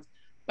free ones.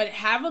 But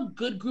have a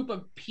good group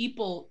of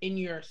people in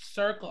your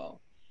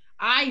circle.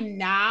 I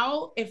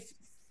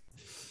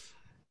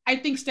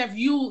think, Steph,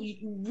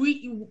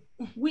 we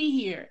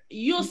here,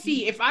 you'll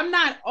see if I'm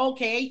not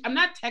okay, I'm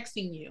not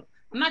texting you.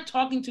 I'm not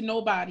talking to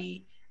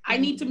nobody. I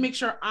need to make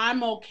sure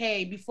I'm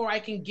okay before I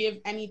can give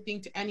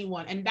anything to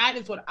anyone. And that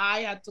is what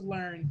I had to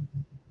learn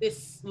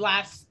this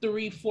last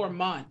 3-4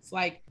 months.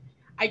 Like,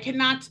 I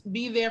cannot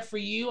be there for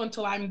you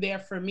until I'm there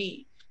for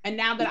me. And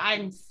now that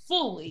I'm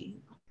fully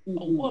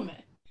a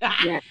woman,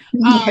 I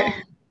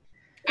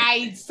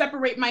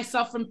separate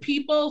myself from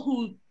people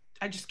who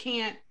I just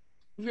can't.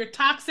 If you're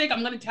toxic,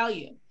 I'm going to tell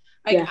you.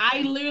 Like,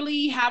 I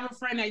literally have a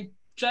friend I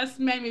just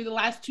met maybe the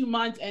last 2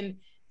 months, and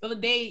the other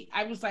day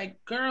I was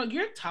like, girl,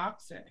 you're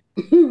toxic.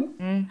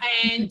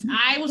 And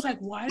I was like,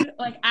 what?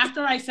 Like,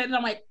 after I said it,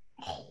 I'm like,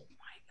 oh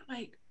my,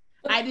 like,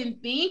 I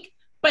didn't think,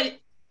 but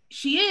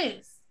she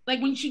is.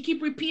 Like, when she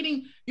keep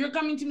repeating, you're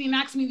coming to me and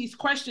asking me these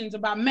questions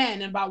about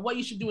men and about what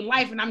you should do in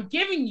life, and I'm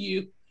giving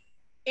you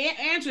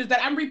answers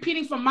that I'm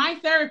repeating from my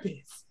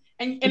therapist.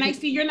 And I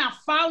see you're not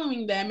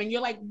following them, and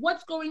you're like,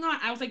 what's going on?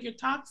 I was like, you're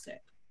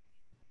toxic.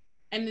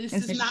 And this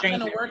is not going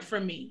to work for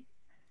me.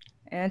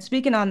 And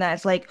speaking on that,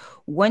 it's like,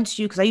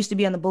 because I used to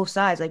be on the both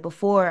sides, like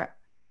before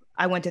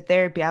I went to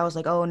therapy, I was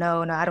like, oh,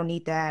 no, I don't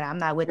need that. I'm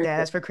not with that.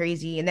 That's for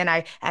crazy. And then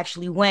I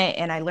actually went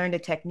and I learned the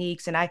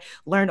techniques, and I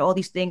learned all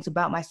these things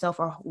about myself,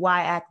 or why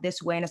I act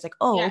this way. And it's like,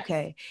 oh,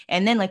 okay.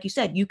 And then, like you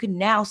said, you can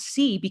now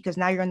see, because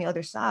now you're on the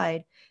other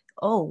side,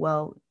 oh,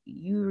 well,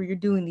 you're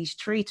doing these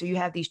traits, or you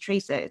have these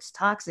traits that it's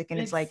toxic. And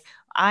it's like,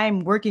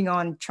 I'm working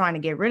on trying to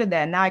get rid of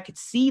that. And now I could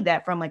see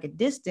that from like a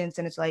distance.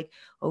 And it's like,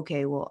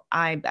 okay, well,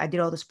 I did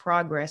all this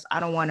progress.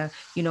 I don't want to,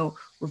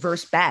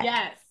 reverse back.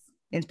 Yes.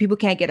 And people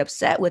can't get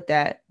upset with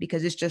that,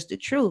 because it's just the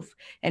truth.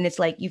 And it's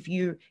like, if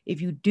you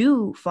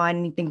do find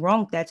anything wrong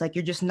with that, it's like,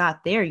 you're just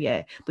not there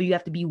yet, but you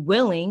have to be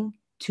willing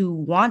to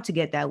want to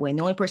get that way. And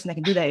the only person that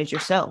can do that is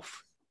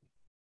yourself.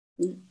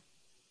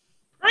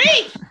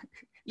 Great.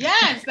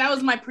 Yes, that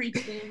was my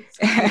preaching.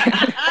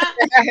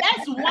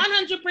 That's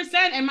 100%.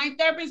 And my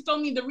therapist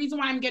told me the reason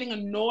why I'm getting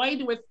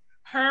annoyed with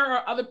her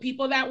or other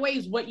people that way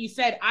is what you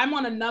said. I'm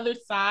on another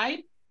side,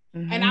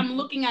 and I'm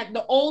looking at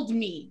the old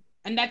me,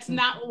 and that's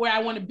not where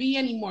I want to be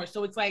anymore.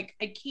 So it's like,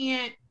 I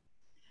can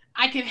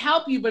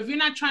help you, but if you're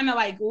not trying to,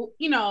 like,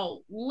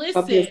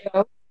 listen,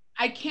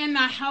 I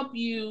cannot help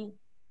you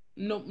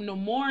no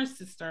more,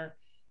 sister.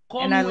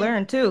 Call And me I when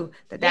learned too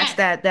that's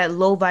yes, that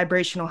low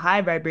vibrational,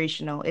 high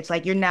vibrational. It's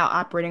like you're now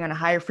operating on a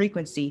higher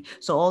frequency.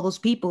 So all those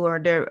people are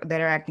there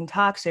that are acting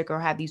toxic or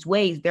have these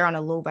ways, they're on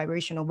a low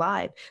vibrational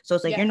vibe. So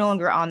it's like you're no yes,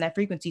 longer on that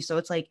frequency. So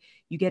it's like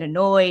you get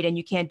annoyed and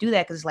you can't do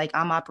that because it's like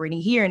I'm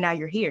operating here and now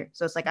you're here.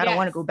 So it's like I don't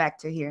want to yes, go back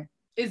to here.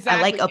 I like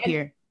exactly. up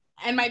here.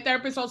 And my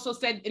therapist also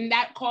said, and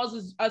that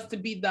causes us to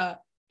be the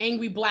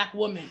angry Black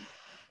woman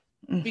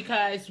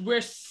because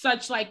we're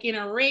such like in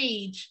a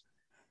rage.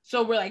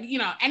 So we're like,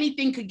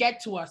 anything could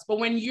get to us. But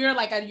when you're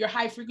like at your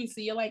high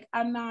frequency, you're like,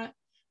 I'm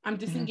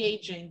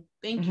disengaging.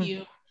 Thank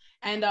you.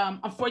 And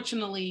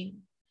unfortunately,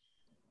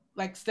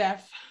 like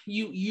Steph,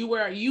 you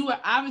were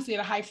obviously at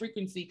a high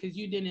frequency because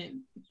you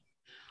didn't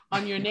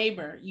on your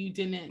neighbor, you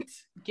didn't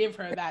give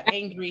her that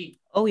angry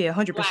Oh yeah,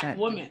 Black 100%.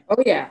 woman.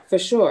 Oh yeah, for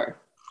sure.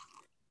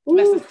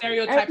 That's Ooh, the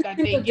stereotype every that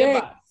they single give day.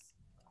 us.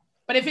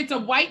 But if it's a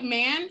white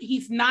man,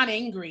 he's not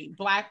angry,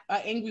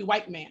 angry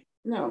white man.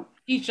 No.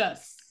 He's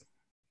just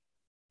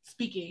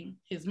speaking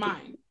his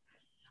mind.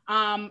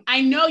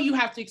 I know you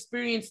have to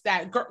experience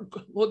that.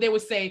 Well, they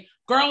would say,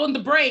 girl in the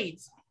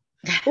braids.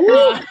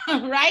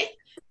 Right?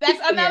 That's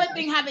another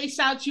thing, how they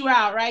shout you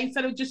out, right?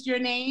 Instead of just your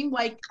name,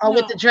 like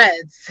with the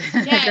dreads.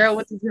 Yes. Girl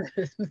with the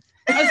dreads. Is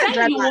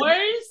that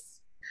yours?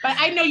 But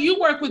I know you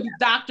work with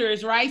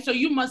doctors, right? So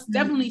you must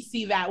definitely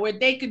see that where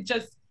they could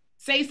just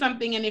say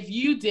something, and if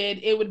you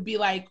did, it would be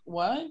like,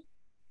 what?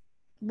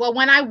 Well,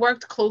 when I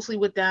worked closely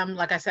with them,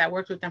 like I said, I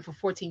worked with them for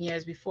 14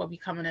 years before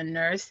becoming a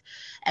nurse.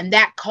 And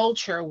that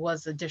culture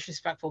was a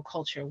disrespectful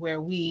culture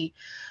where we,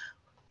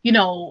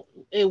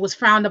 it was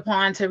frowned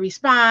upon to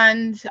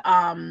respond,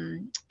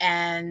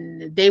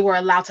 and they were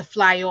allowed to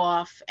fly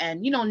off.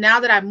 And,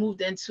 now that I've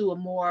moved into a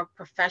more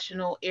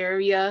professional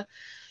area,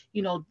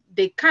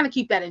 they kind of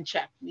keep that in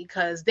check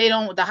because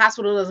the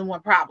hospital doesn't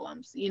want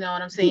problems. You know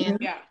what I'm saying?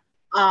 Yeah.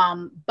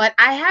 But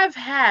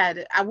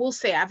I will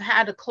say I've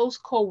had a close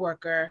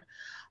coworker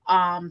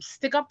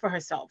stick up for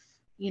herself,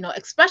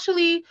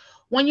 especially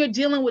when you're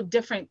dealing with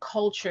different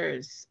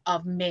cultures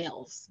of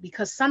males,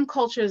 because some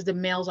cultures, the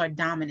males are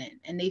dominant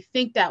and they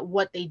think that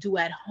what they do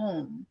at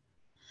home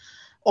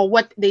or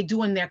what they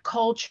do in their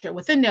culture,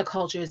 within their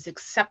culture, is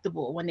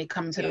acceptable when they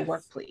come into the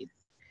workplace.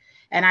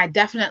 And I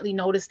definitely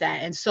noticed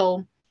that. And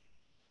so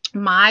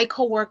my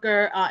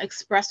coworker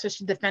expressed that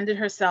she defended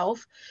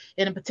herself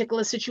in a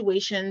particular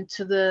situation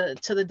to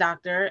the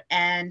doctor,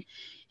 and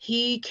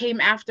he came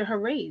after her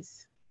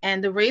raise.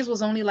 And the raise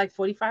was only like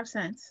 45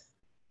 cents.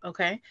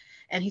 Okay.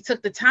 And he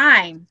took the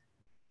time,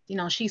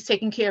 she's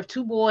taking care of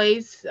 2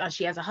 boys.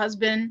 She has a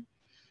husband,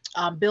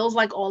 bills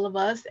like all of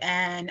us.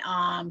 And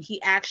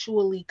he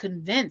actually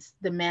convinced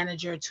the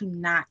manager to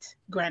not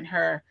grant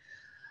her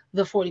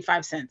the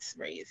 45 cents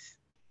raise.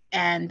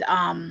 And,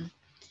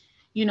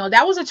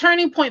 that was a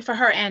turning point for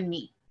her and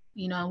me.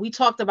 We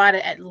talked about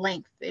it at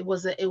length. It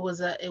was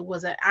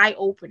an eye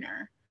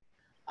opener.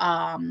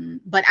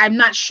 But I'm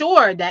not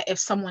sure that if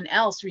someone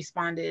else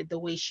responded the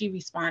way she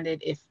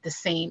responded, if the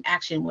same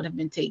action would have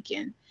been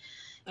taken.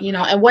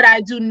 And what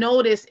I do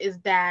notice is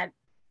that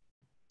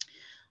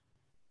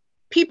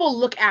people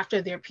look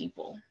after their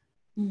people,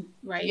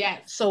 right?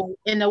 Yes. So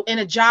in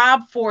a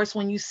job force,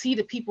 when you see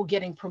the people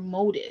getting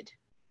promoted,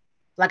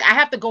 like I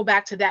have to go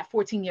back to that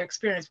 14-year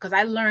experience because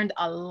I learned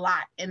a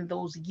lot in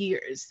those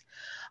years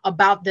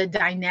about the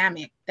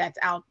dynamic that's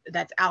out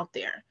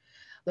there,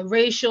 the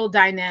racial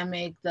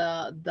dynamic,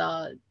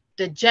 the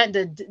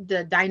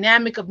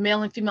dynamic of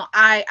male and female.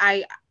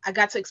 I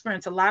got to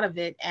experience a lot of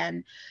it,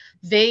 and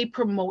they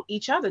promote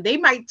each other. They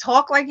might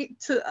talk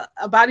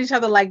about each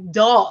other like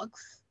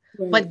dogs,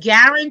 but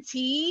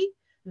guarantee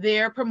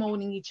they're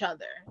promoting each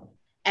other.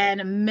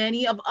 And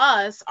many of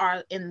us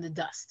are in the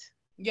dust.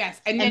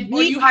 Yes, and then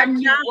or you have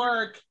to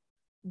work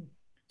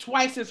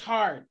twice as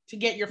hard to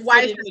get your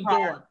foot in the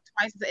door.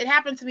 It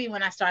happened to me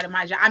when I started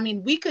my job. I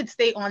mean, we could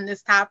stay on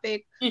this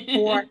topic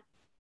forever.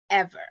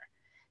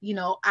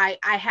 I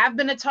have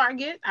been a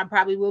target. I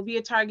probably will be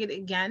a target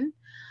again.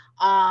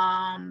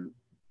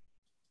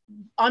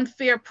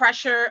 Unfair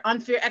pressure,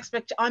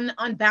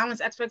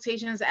 unbalanced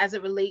expectations as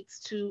it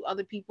relates to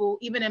other people.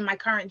 Even in my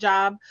current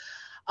job,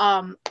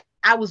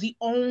 I was the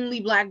only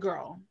Black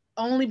girl.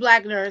 Only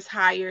Black nurse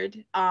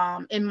hired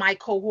in my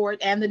cohort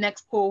and the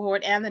next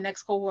cohort and the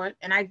next cohort.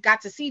 And I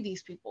got to see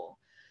these people.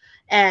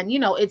 And,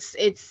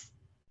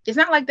 it's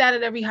not like that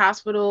at every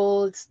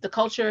hospital. The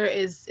culture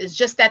is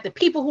just that the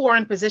people who are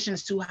in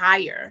positions to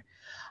hire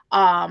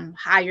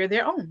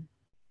their own.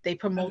 They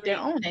promote their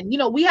own. And,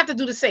 we have to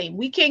do the same.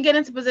 We can't get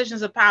into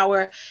positions of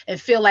power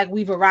and feel like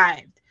we've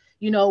arrived.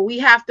 We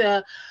have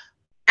to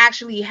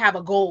actually have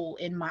a goal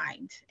in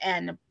mind.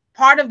 And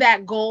part of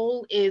that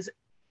goal is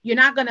you're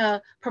not going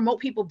to promote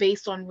people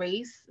based on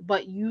race,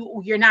 but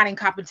you're not in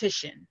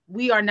competition.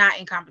 We are not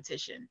in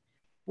competition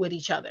with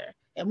each other.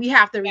 And we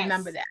have to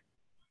remember that.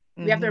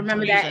 We have to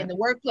remember that in the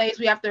workplace.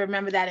 We have to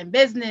remember that in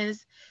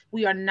business.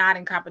 We are not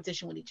in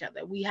competition with each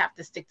other. We have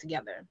to stick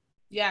together.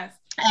 Yes.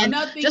 And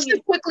just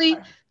to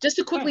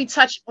quickly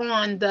touch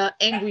on the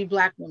angry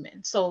Black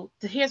woman. So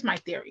here's my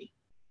theory.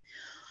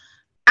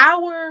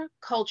 Our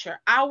culture,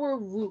 our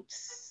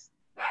roots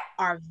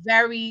are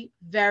very,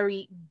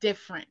 very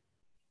different.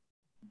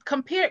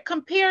 Compare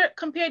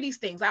these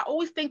things. I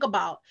always think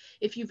about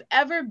if you've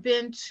ever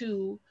been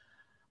to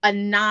a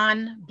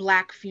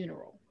non-black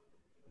funeral.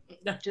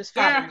 Just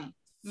follow me.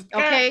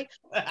 Okay.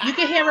 You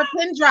can hear a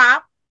pin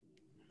drop.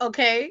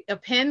 Okay. A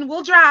pin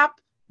will drop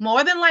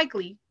more than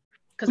likely,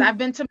 because I've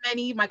been to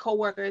many, my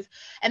coworkers.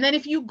 And then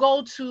if you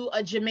go to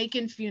a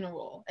Jamaican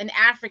funeral, an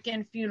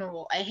African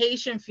funeral, a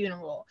Haitian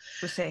funeral,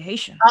 we say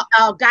Haitian,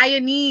 a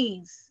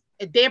Guyanese,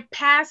 they're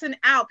passing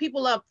out.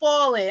 People are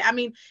falling. I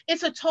mean,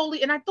 it's a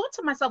totally. And I thought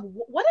to myself,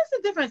 what is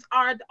the difference?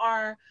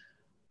 Are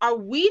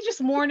we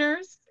just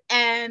mourners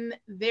and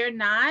they're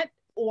not,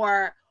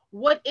 or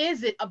what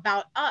is it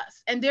about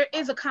us? And there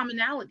is a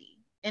commonality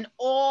in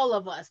all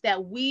of us,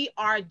 that we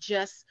are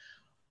just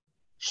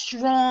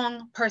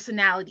strong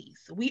personalities.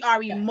 We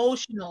are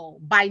emotional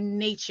by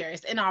nature.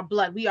 It's in our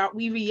blood.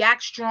 We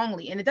react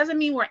strongly, and it doesn't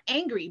mean we're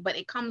angry, but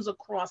it comes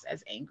across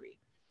as angry.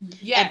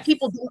 Yes. And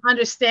people don't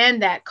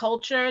understand that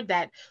culture,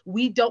 that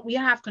we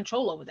have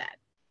control over that.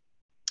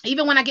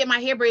 Even when I get my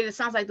hair braided, it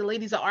sounds like the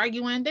ladies are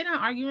arguing. They're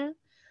not arguing.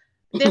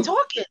 They're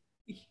talking.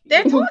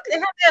 They're talking. They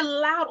have their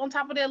loud on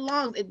top of their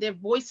lungs. Their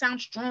voice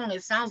sounds strong.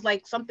 It sounds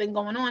like something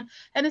going on,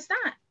 and it's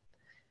not.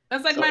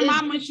 That's like my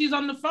mom when she's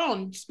on the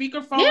phone,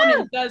 speakerphone,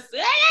 and does,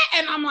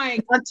 and I'm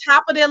like, on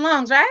top of their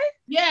lungs, right?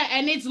 Yeah,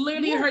 and it's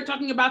literally her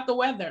talking about the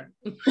weather.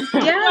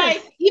 Yeah,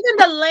 like, even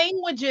the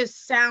languages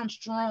sound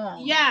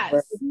strong. Yes,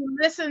 if you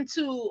listen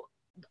to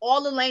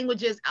all the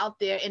languages out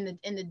there in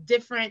the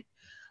different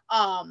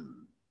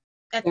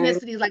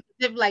ethnicities,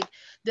 like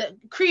the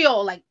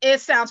Creole, like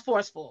it sounds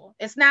forceful.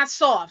 It's not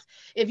soft.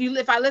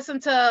 If I listen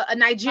to a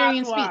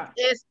Nigerian speak,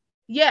 it's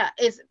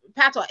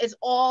patois. It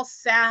all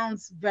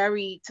sounds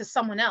very, to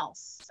someone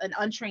else, an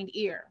untrained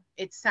ear,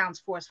 it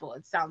sounds forceful.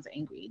 It sounds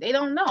angry. They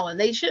don't know, and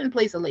they shouldn't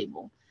place a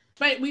label.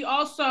 But we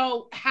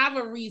also have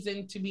a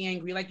reason to be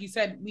angry. Like you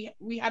said,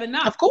 we had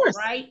enough. Of course,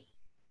 right?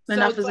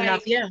 Enough is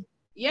enough. Yeah.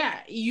 Yeah,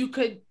 you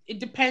could. It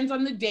depends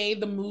on the day,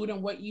 the mood,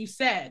 and what you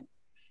said.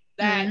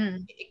 That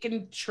it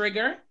can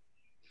trigger.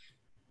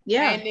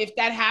 Yeah. And if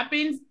that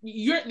happens,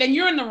 you're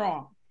in the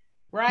wrong,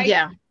 right?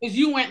 Yeah. Because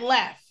you went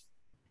left.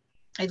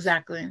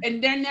 Exactly.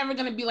 And they're never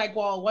going to be like,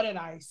 well, what did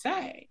I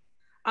say?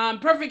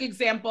 Perfect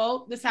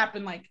example. This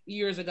happened like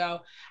years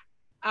ago.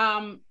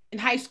 In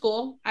high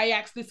school, I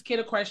asked this kid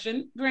a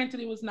question. Granted,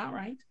 it was not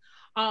right.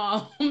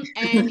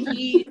 And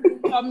he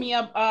called me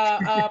a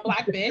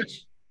black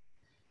bitch.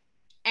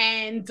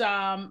 And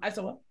I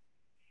said, what?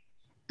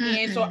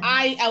 And so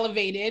I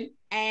elevated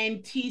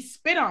and he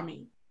spit on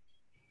me.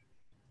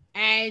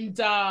 And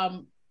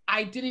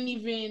I didn't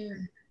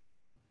even,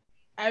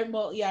 I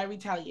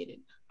retaliated.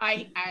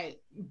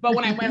 But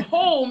when I went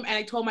home and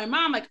I told my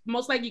mom, like,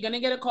 most likely you're gonna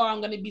get a call, I'm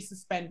gonna be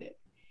suspended.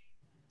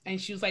 And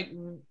she was like,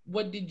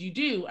 what did you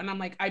do? And I'm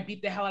like, I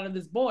beat the hell out of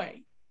this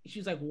boy. She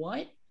was like,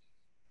 what?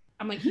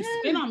 I'm like, he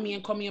spit on me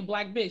and called me a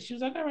black bitch. She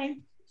was like, all right,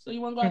 so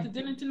you want to go out to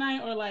dinner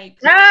tonight, or like,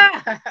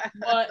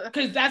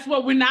 because that's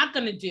what we're not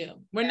gonna do.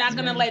 We're not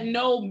gonna let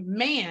no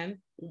man,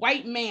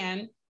 white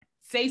man,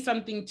 say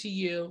something to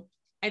you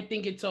and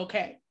think it's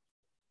okay.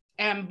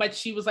 But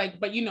she was like,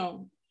 but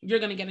you're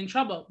going to get in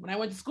trouble. When I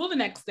went to school the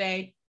next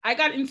day, I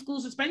got in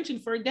school suspension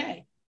for a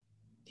day.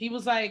 He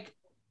was like,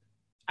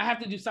 I have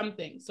to do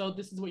something. So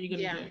this is what you're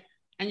going to do.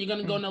 And you're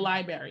going to go in the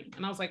library.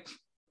 And I was like,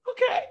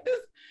 okay.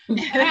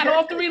 I had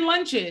all 3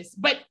 lunches.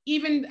 But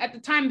even at the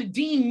time, the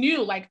dean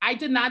knew, like, I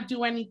did not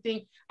do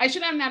anything. I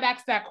should have not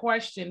asked that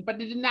question,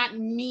 but it did not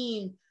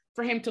mean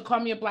for him to call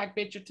me a black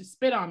bitch or to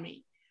spit on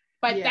me.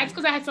 But that's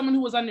because I had someone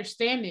who was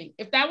understanding.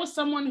 If that was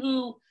someone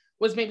who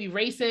was maybe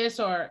racist,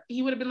 or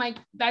he would have been like,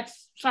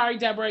 that's sorry,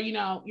 Deborah,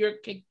 you're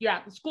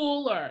out of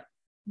school, or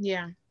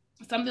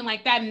something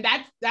like that. And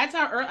that's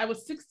how I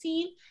was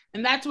 16.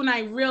 And that's when I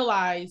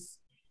realized,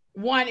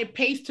 one, it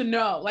pays to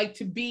know, like,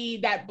 to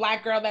be that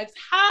black girl that's,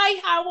 hi,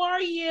 how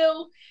are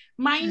you?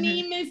 My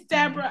name is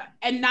Deborah,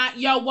 and not,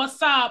 yo,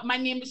 what's up? My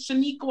name is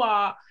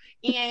Shaniqua.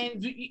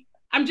 And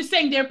I'm just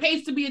saying there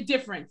pays to be a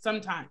difference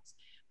sometimes.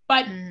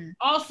 But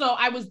also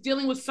I was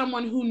dealing with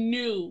someone who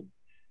knew,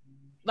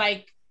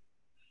 like,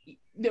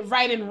 the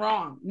right and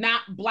wrong,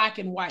 not black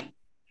and white,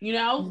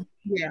 Yeah.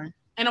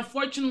 And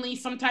unfortunately,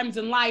 sometimes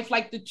in life,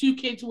 like the 2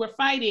 kids who were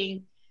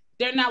fighting,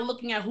 they're not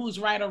looking at who's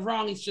right or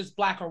wrong. It's just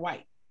black or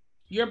white.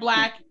 You're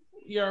black,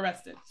 you're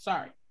arrested.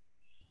 Sorry.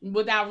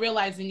 Without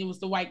realizing it was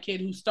the white kid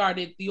who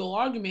started the whole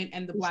argument,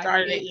 and the black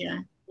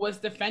kid was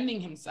defending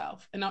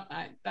himself. And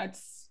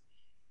that's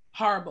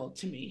horrible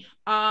to me.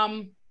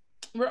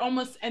 We're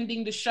almost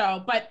ending the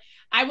show, but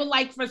I would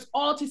like for us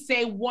all to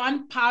say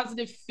one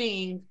positive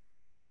thing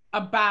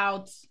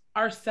about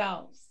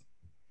ourselves.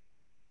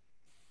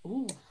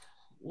 Ooh.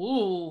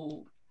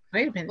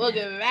 Wait a minute. Look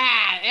at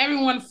that.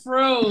 Everyone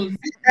froze.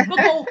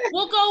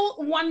 We'll go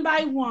one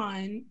by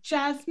one.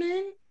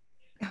 Jasmine?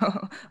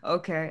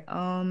 Okay.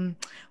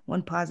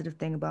 One positive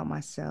thing about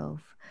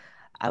myself.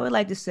 I would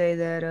like to say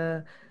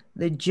that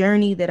the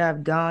journey that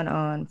I've gone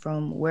on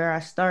from where I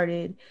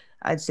started,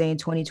 I'd say in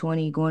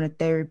 2020, going to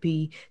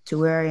therapy to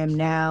where I am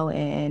now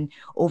and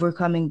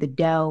overcoming the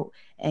doubt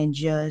and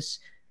just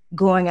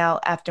going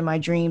out after my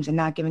dreams and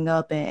not giving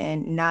up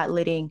and not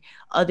letting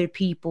other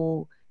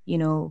people, you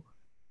know,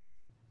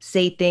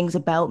 say things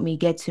about me,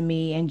 get to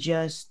me, and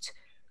just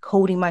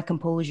holding my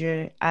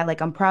composure.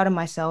 I'm proud of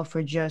myself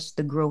for just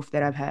the growth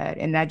that I've had.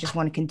 And I just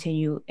want to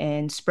continue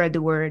and spread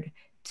the word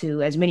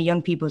to as many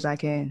young people as I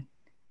can.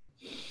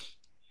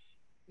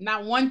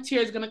 Not one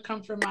tear is gonna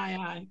come from my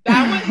eye.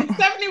 That was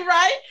Stephanie,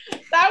 right?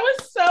 That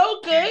was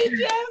so good,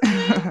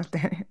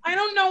 Jasmine. I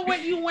don't know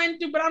what you went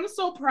through, but I'm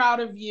so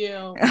proud of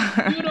you.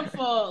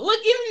 Beautiful. Look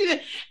at you.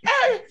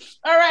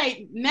 All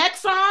right,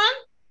 next song.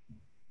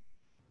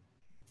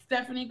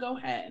 Stephanie, go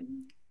ahead.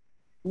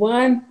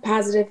 One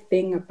positive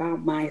thing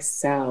about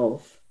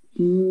myself,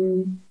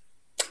 to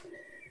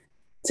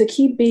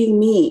keep being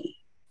me.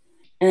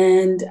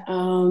 And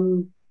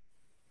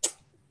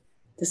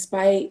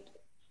despite,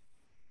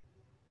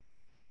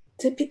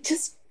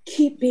 just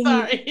keep being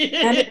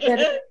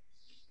energetic,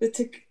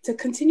 to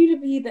continue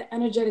to be the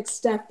energetic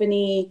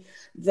Stephanie,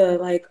 the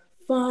like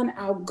fun,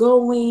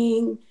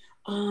 outgoing,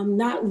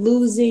 not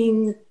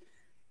losing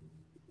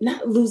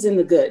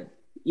the good,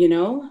 you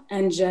know,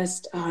 and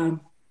just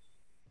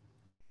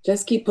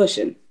keep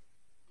pushing.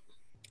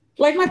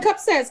 Like my cup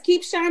says,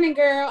 keep shining,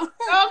 girl.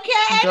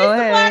 Okay, go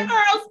ahead. The Black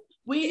Girls.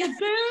 We a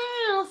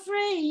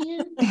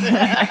girlfriend.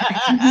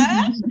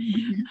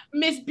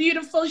 Miss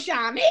Beautiful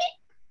Shani.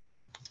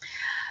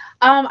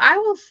 I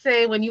will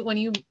say when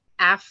you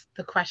ask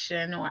the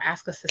question or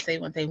ask us to say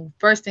one thing,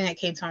 first thing that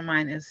came to my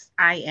mind is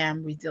I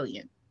am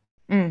resilient.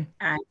 I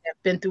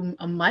have been through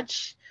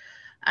much.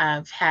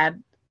 I've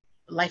had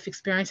life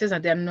experiences. I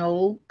didn't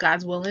know,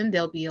 God's willing,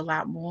 there'll be a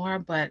lot more,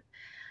 but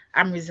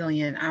I'm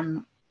resilient.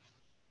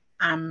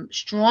 I'm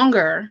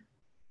stronger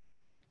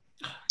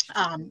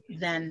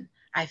than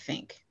I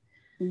think.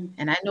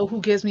 And I know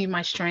who gives me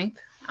my strength.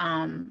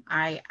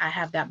 I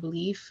have that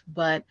belief,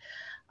 but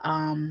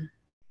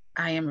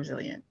I am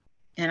resilient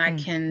and I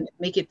can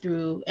make it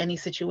through any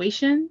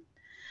situation,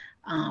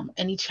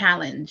 any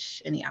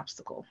challenge, any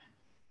obstacle.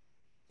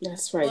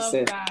 That's right, Love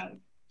sis. that.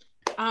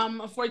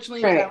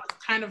 Unfortunately, right. That was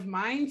kind of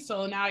mine,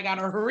 so now I got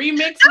to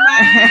remix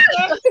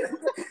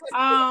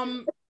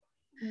mine.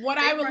 What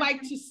I would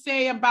like to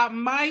say about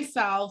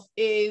myself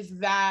is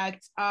that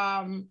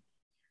I'm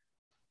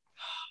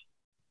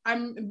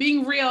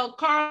being real.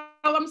 Carl,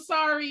 I'm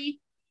sorry.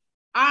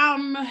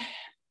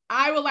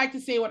 I would like to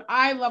say what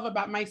I love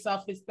about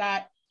myself is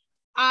that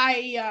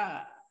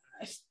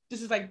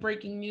this is like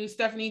breaking news.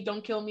 Stephanie,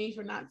 don't kill me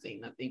for not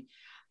saying nothing.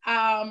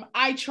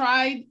 I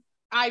tried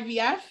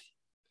IVF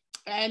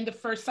and the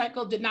first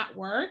cycle did not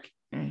work.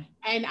 And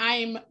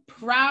I'm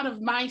proud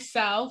of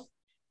myself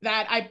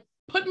that I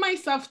put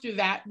myself through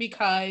that,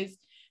 because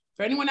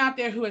for anyone out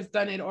there who has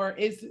done it or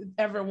is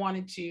ever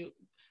wanted to,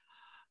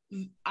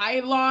 I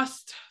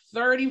lost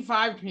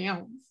 35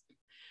 pounds.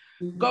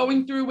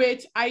 Going through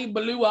it, I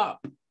blew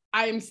up.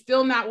 I am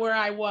still not where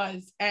I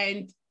was.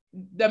 And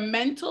the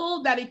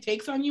mental that it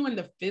takes on you and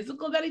the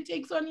physical that it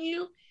takes on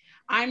you,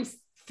 I'm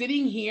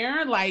sitting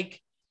here like,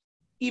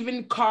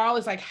 even Carl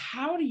is like,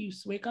 how do you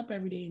wake up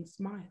every day and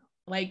smile?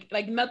 Like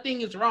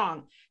nothing is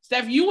wrong.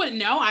 Steph, you wouldn't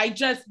know. I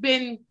just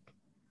been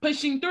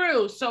pushing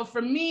through. So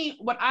for me,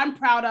 what I'm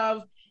proud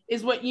of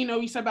is what,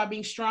 you said about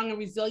being strong and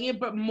resilient,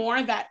 but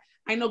more that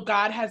I know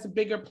God has a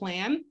bigger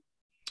plan,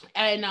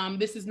 and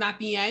this is not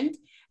the end.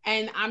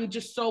 And I'm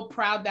just so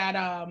proud that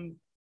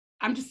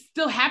I'm just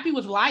still happy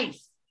with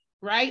life,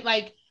 right?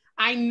 Like,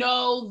 I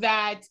know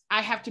that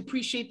I have to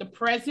appreciate the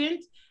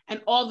present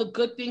and all the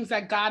good things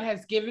that God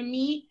has given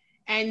me,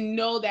 and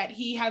know that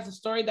he has a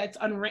story that's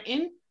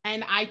unwritten,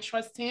 and I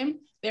trust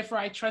him. Therefore,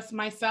 I trust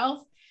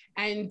myself.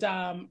 And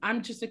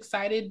I'm just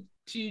excited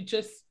to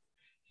just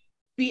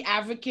be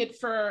advocate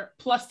for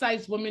plus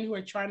size women who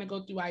are trying to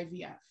go through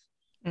IVF.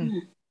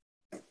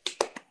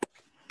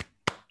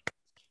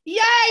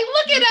 Yay,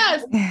 look at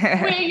us.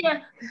 We're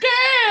your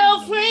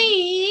girlfriend.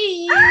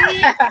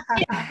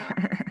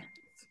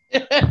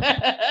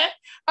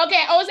 Okay,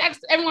 I always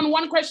ask everyone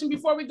one question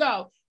before we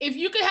go. If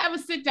you could have a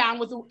sit down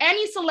with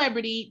any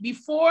celebrity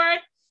before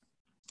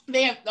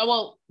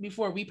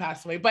before we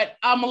pass away, but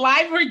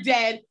alive or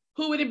dead,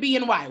 who would it be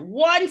and why?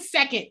 1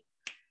 second.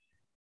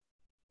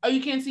 Oh,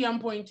 you can't see I'm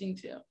pointing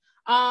to.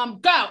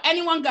 Go.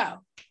 Anyone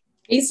go.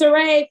 Issa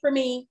Rae for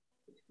me.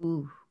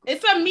 Ooh.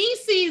 It's a me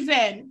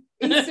season.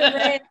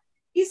 Issa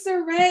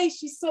Rae,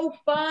 she's so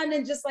fun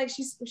and just like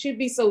she'd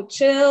be so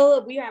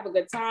chill. We have a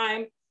good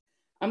time.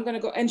 I'm gonna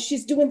go, and she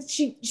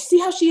see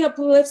how she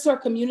uplifts her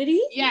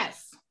community?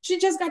 Yes. She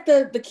just got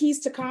the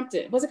keys to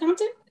Compton. Was it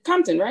Compton?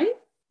 Compton, right?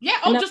 Yeah.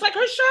 Oh, just like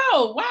her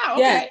show. Wow.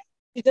 Okay. Yeah.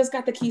 She just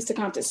got the keys to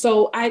Compton.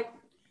 So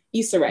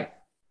Issa Rae.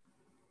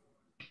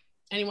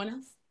 Anyone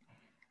else?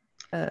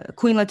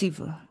 Queen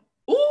Latifah.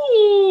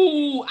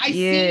 Ooh, I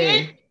see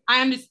it.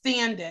 I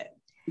understand it.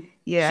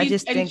 Yeah, I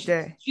just think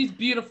that she's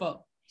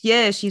beautiful.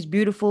 Yeah, she's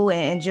beautiful,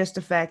 and just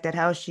the fact that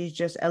how she's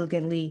just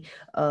elegantly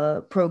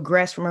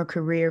progressed from her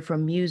career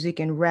from music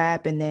and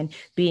rap, and then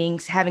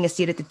having a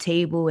seat at the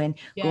table and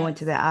going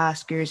to the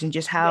Oscars, and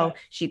just how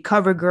she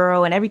cover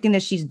girl and everything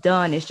that she's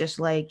done is just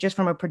like, just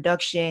from a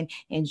production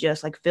and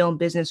just like film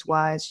business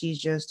wise, she's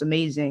just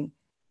amazing.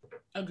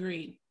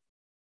 Agreed.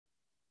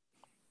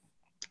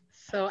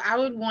 So I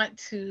would want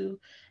to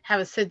have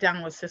a sit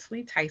down with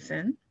Cicely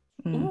Tyson.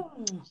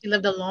 She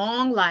lived a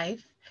long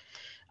life,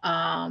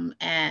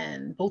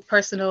 and both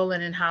personal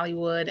and in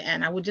Hollywood.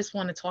 And I would just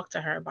want to talk to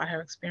her about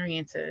her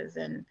experiences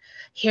and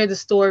hear the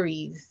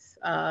stories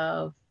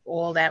of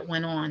all that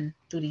went on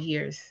through the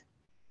years.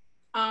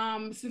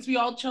 Since we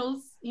all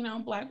chose,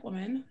 Black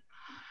women,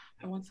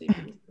 I won't say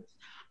Britney Spears.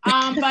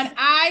 But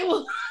I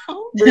will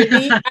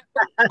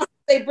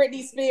say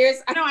Britney Spears.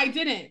 No, I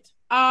didn't.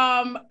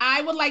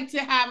 I would like to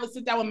have a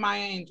sit down with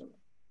Maya Angelou.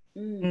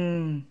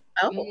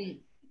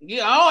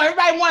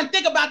 Everybody want to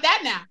think about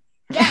that now.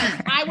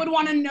 Yes, I would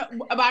want to know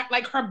about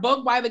like her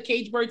book, Why the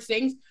Caged Bird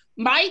Sings.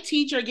 My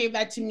teacher gave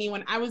that to me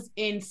when I was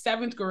in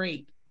 7th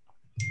grade.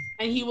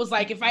 And he was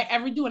like, if I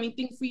ever do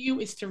anything for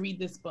you, is to read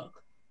this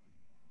book.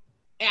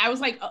 And I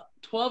was like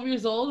 12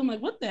 years old. I'm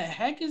like, what the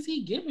heck is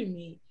he giving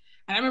me?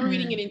 And I remember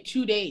reading it in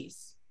 2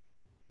 days.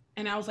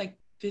 And I was like,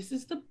 this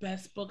is the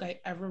best book I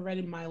ever read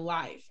in my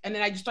life. And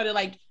then I just started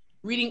like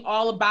reading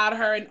all about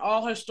her and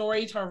all her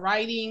stories, her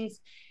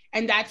writings.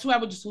 And that's who I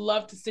would just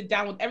love to sit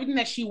down with, everything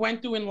that she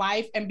went through in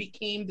life and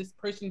became this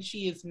person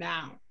she is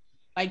now.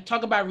 Like,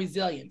 talk about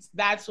resilience.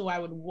 That's who I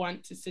would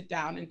want to sit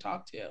down and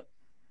talk to.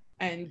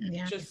 And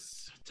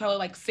just tell her,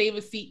 like, save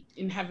a seat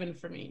in heaven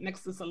for me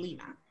next to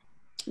Selena.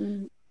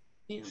 I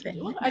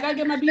gotta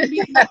get my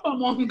B&B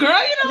on, girl.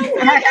 I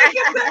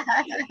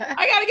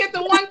gotta get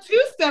the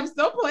 1-2 steps.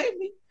 Don't play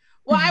me.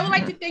 Well, I would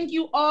like to thank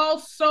you all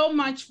so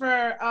much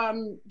for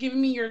giving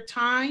me your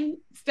time.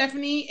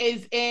 Stephanie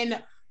is in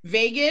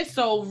Vegas,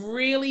 so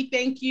really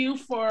thank you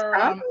for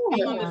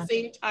being on the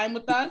same time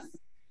with us.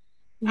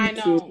 I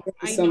know.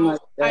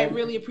 I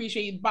really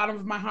appreciate you, bottom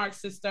of my heart,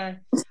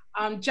 sister.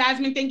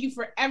 Jasmine, thank you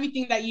for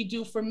everything that you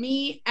do for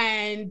me,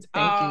 and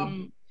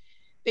thank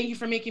you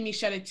for making me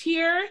shed a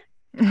tear.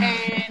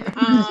 And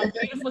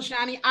beautiful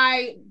Shani,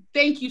 I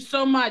thank you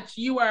so much.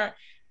 You are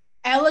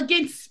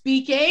elegant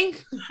speaking.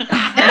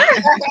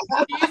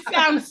 You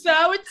sound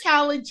so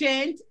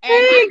intelligent,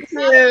 and thank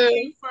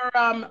you for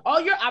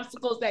all your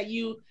obstacles that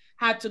you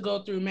had to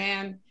go through,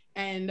 man.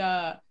 And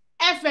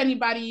F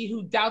anybody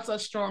who doubts a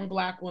strong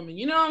Black woman.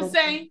 You know what I'm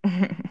saying?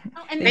 And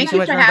thank you so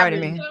much for inviting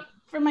me.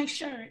 For my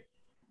shirt.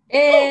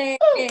 Hey.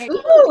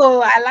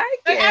 Ooh, I like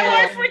it.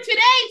 I worked for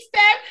today,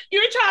 Steph. You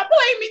were trying to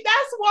play me.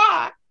 That's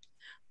why.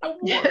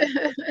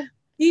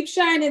 Keep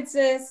shining,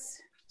 sis.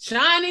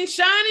 Shining,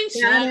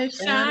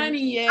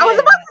 yeah. I was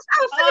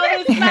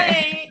about to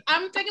say,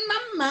 I'm taking my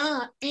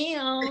mom.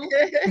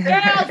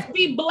 Girls,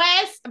 be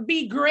blessed,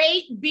 be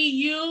great, be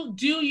you,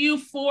 do you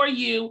for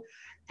you.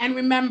 And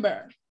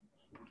remember,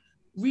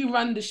 we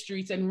run the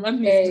streets and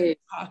run these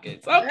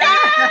pockets. Okay.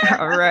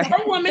 All right.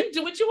 For women,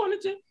 do what you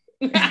want to do.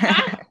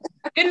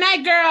 Good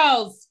night,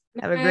 girls.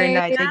 Have a great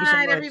night. Thank you so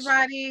much.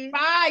 Everybody.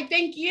 Bye.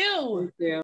 Thank you. Thank you.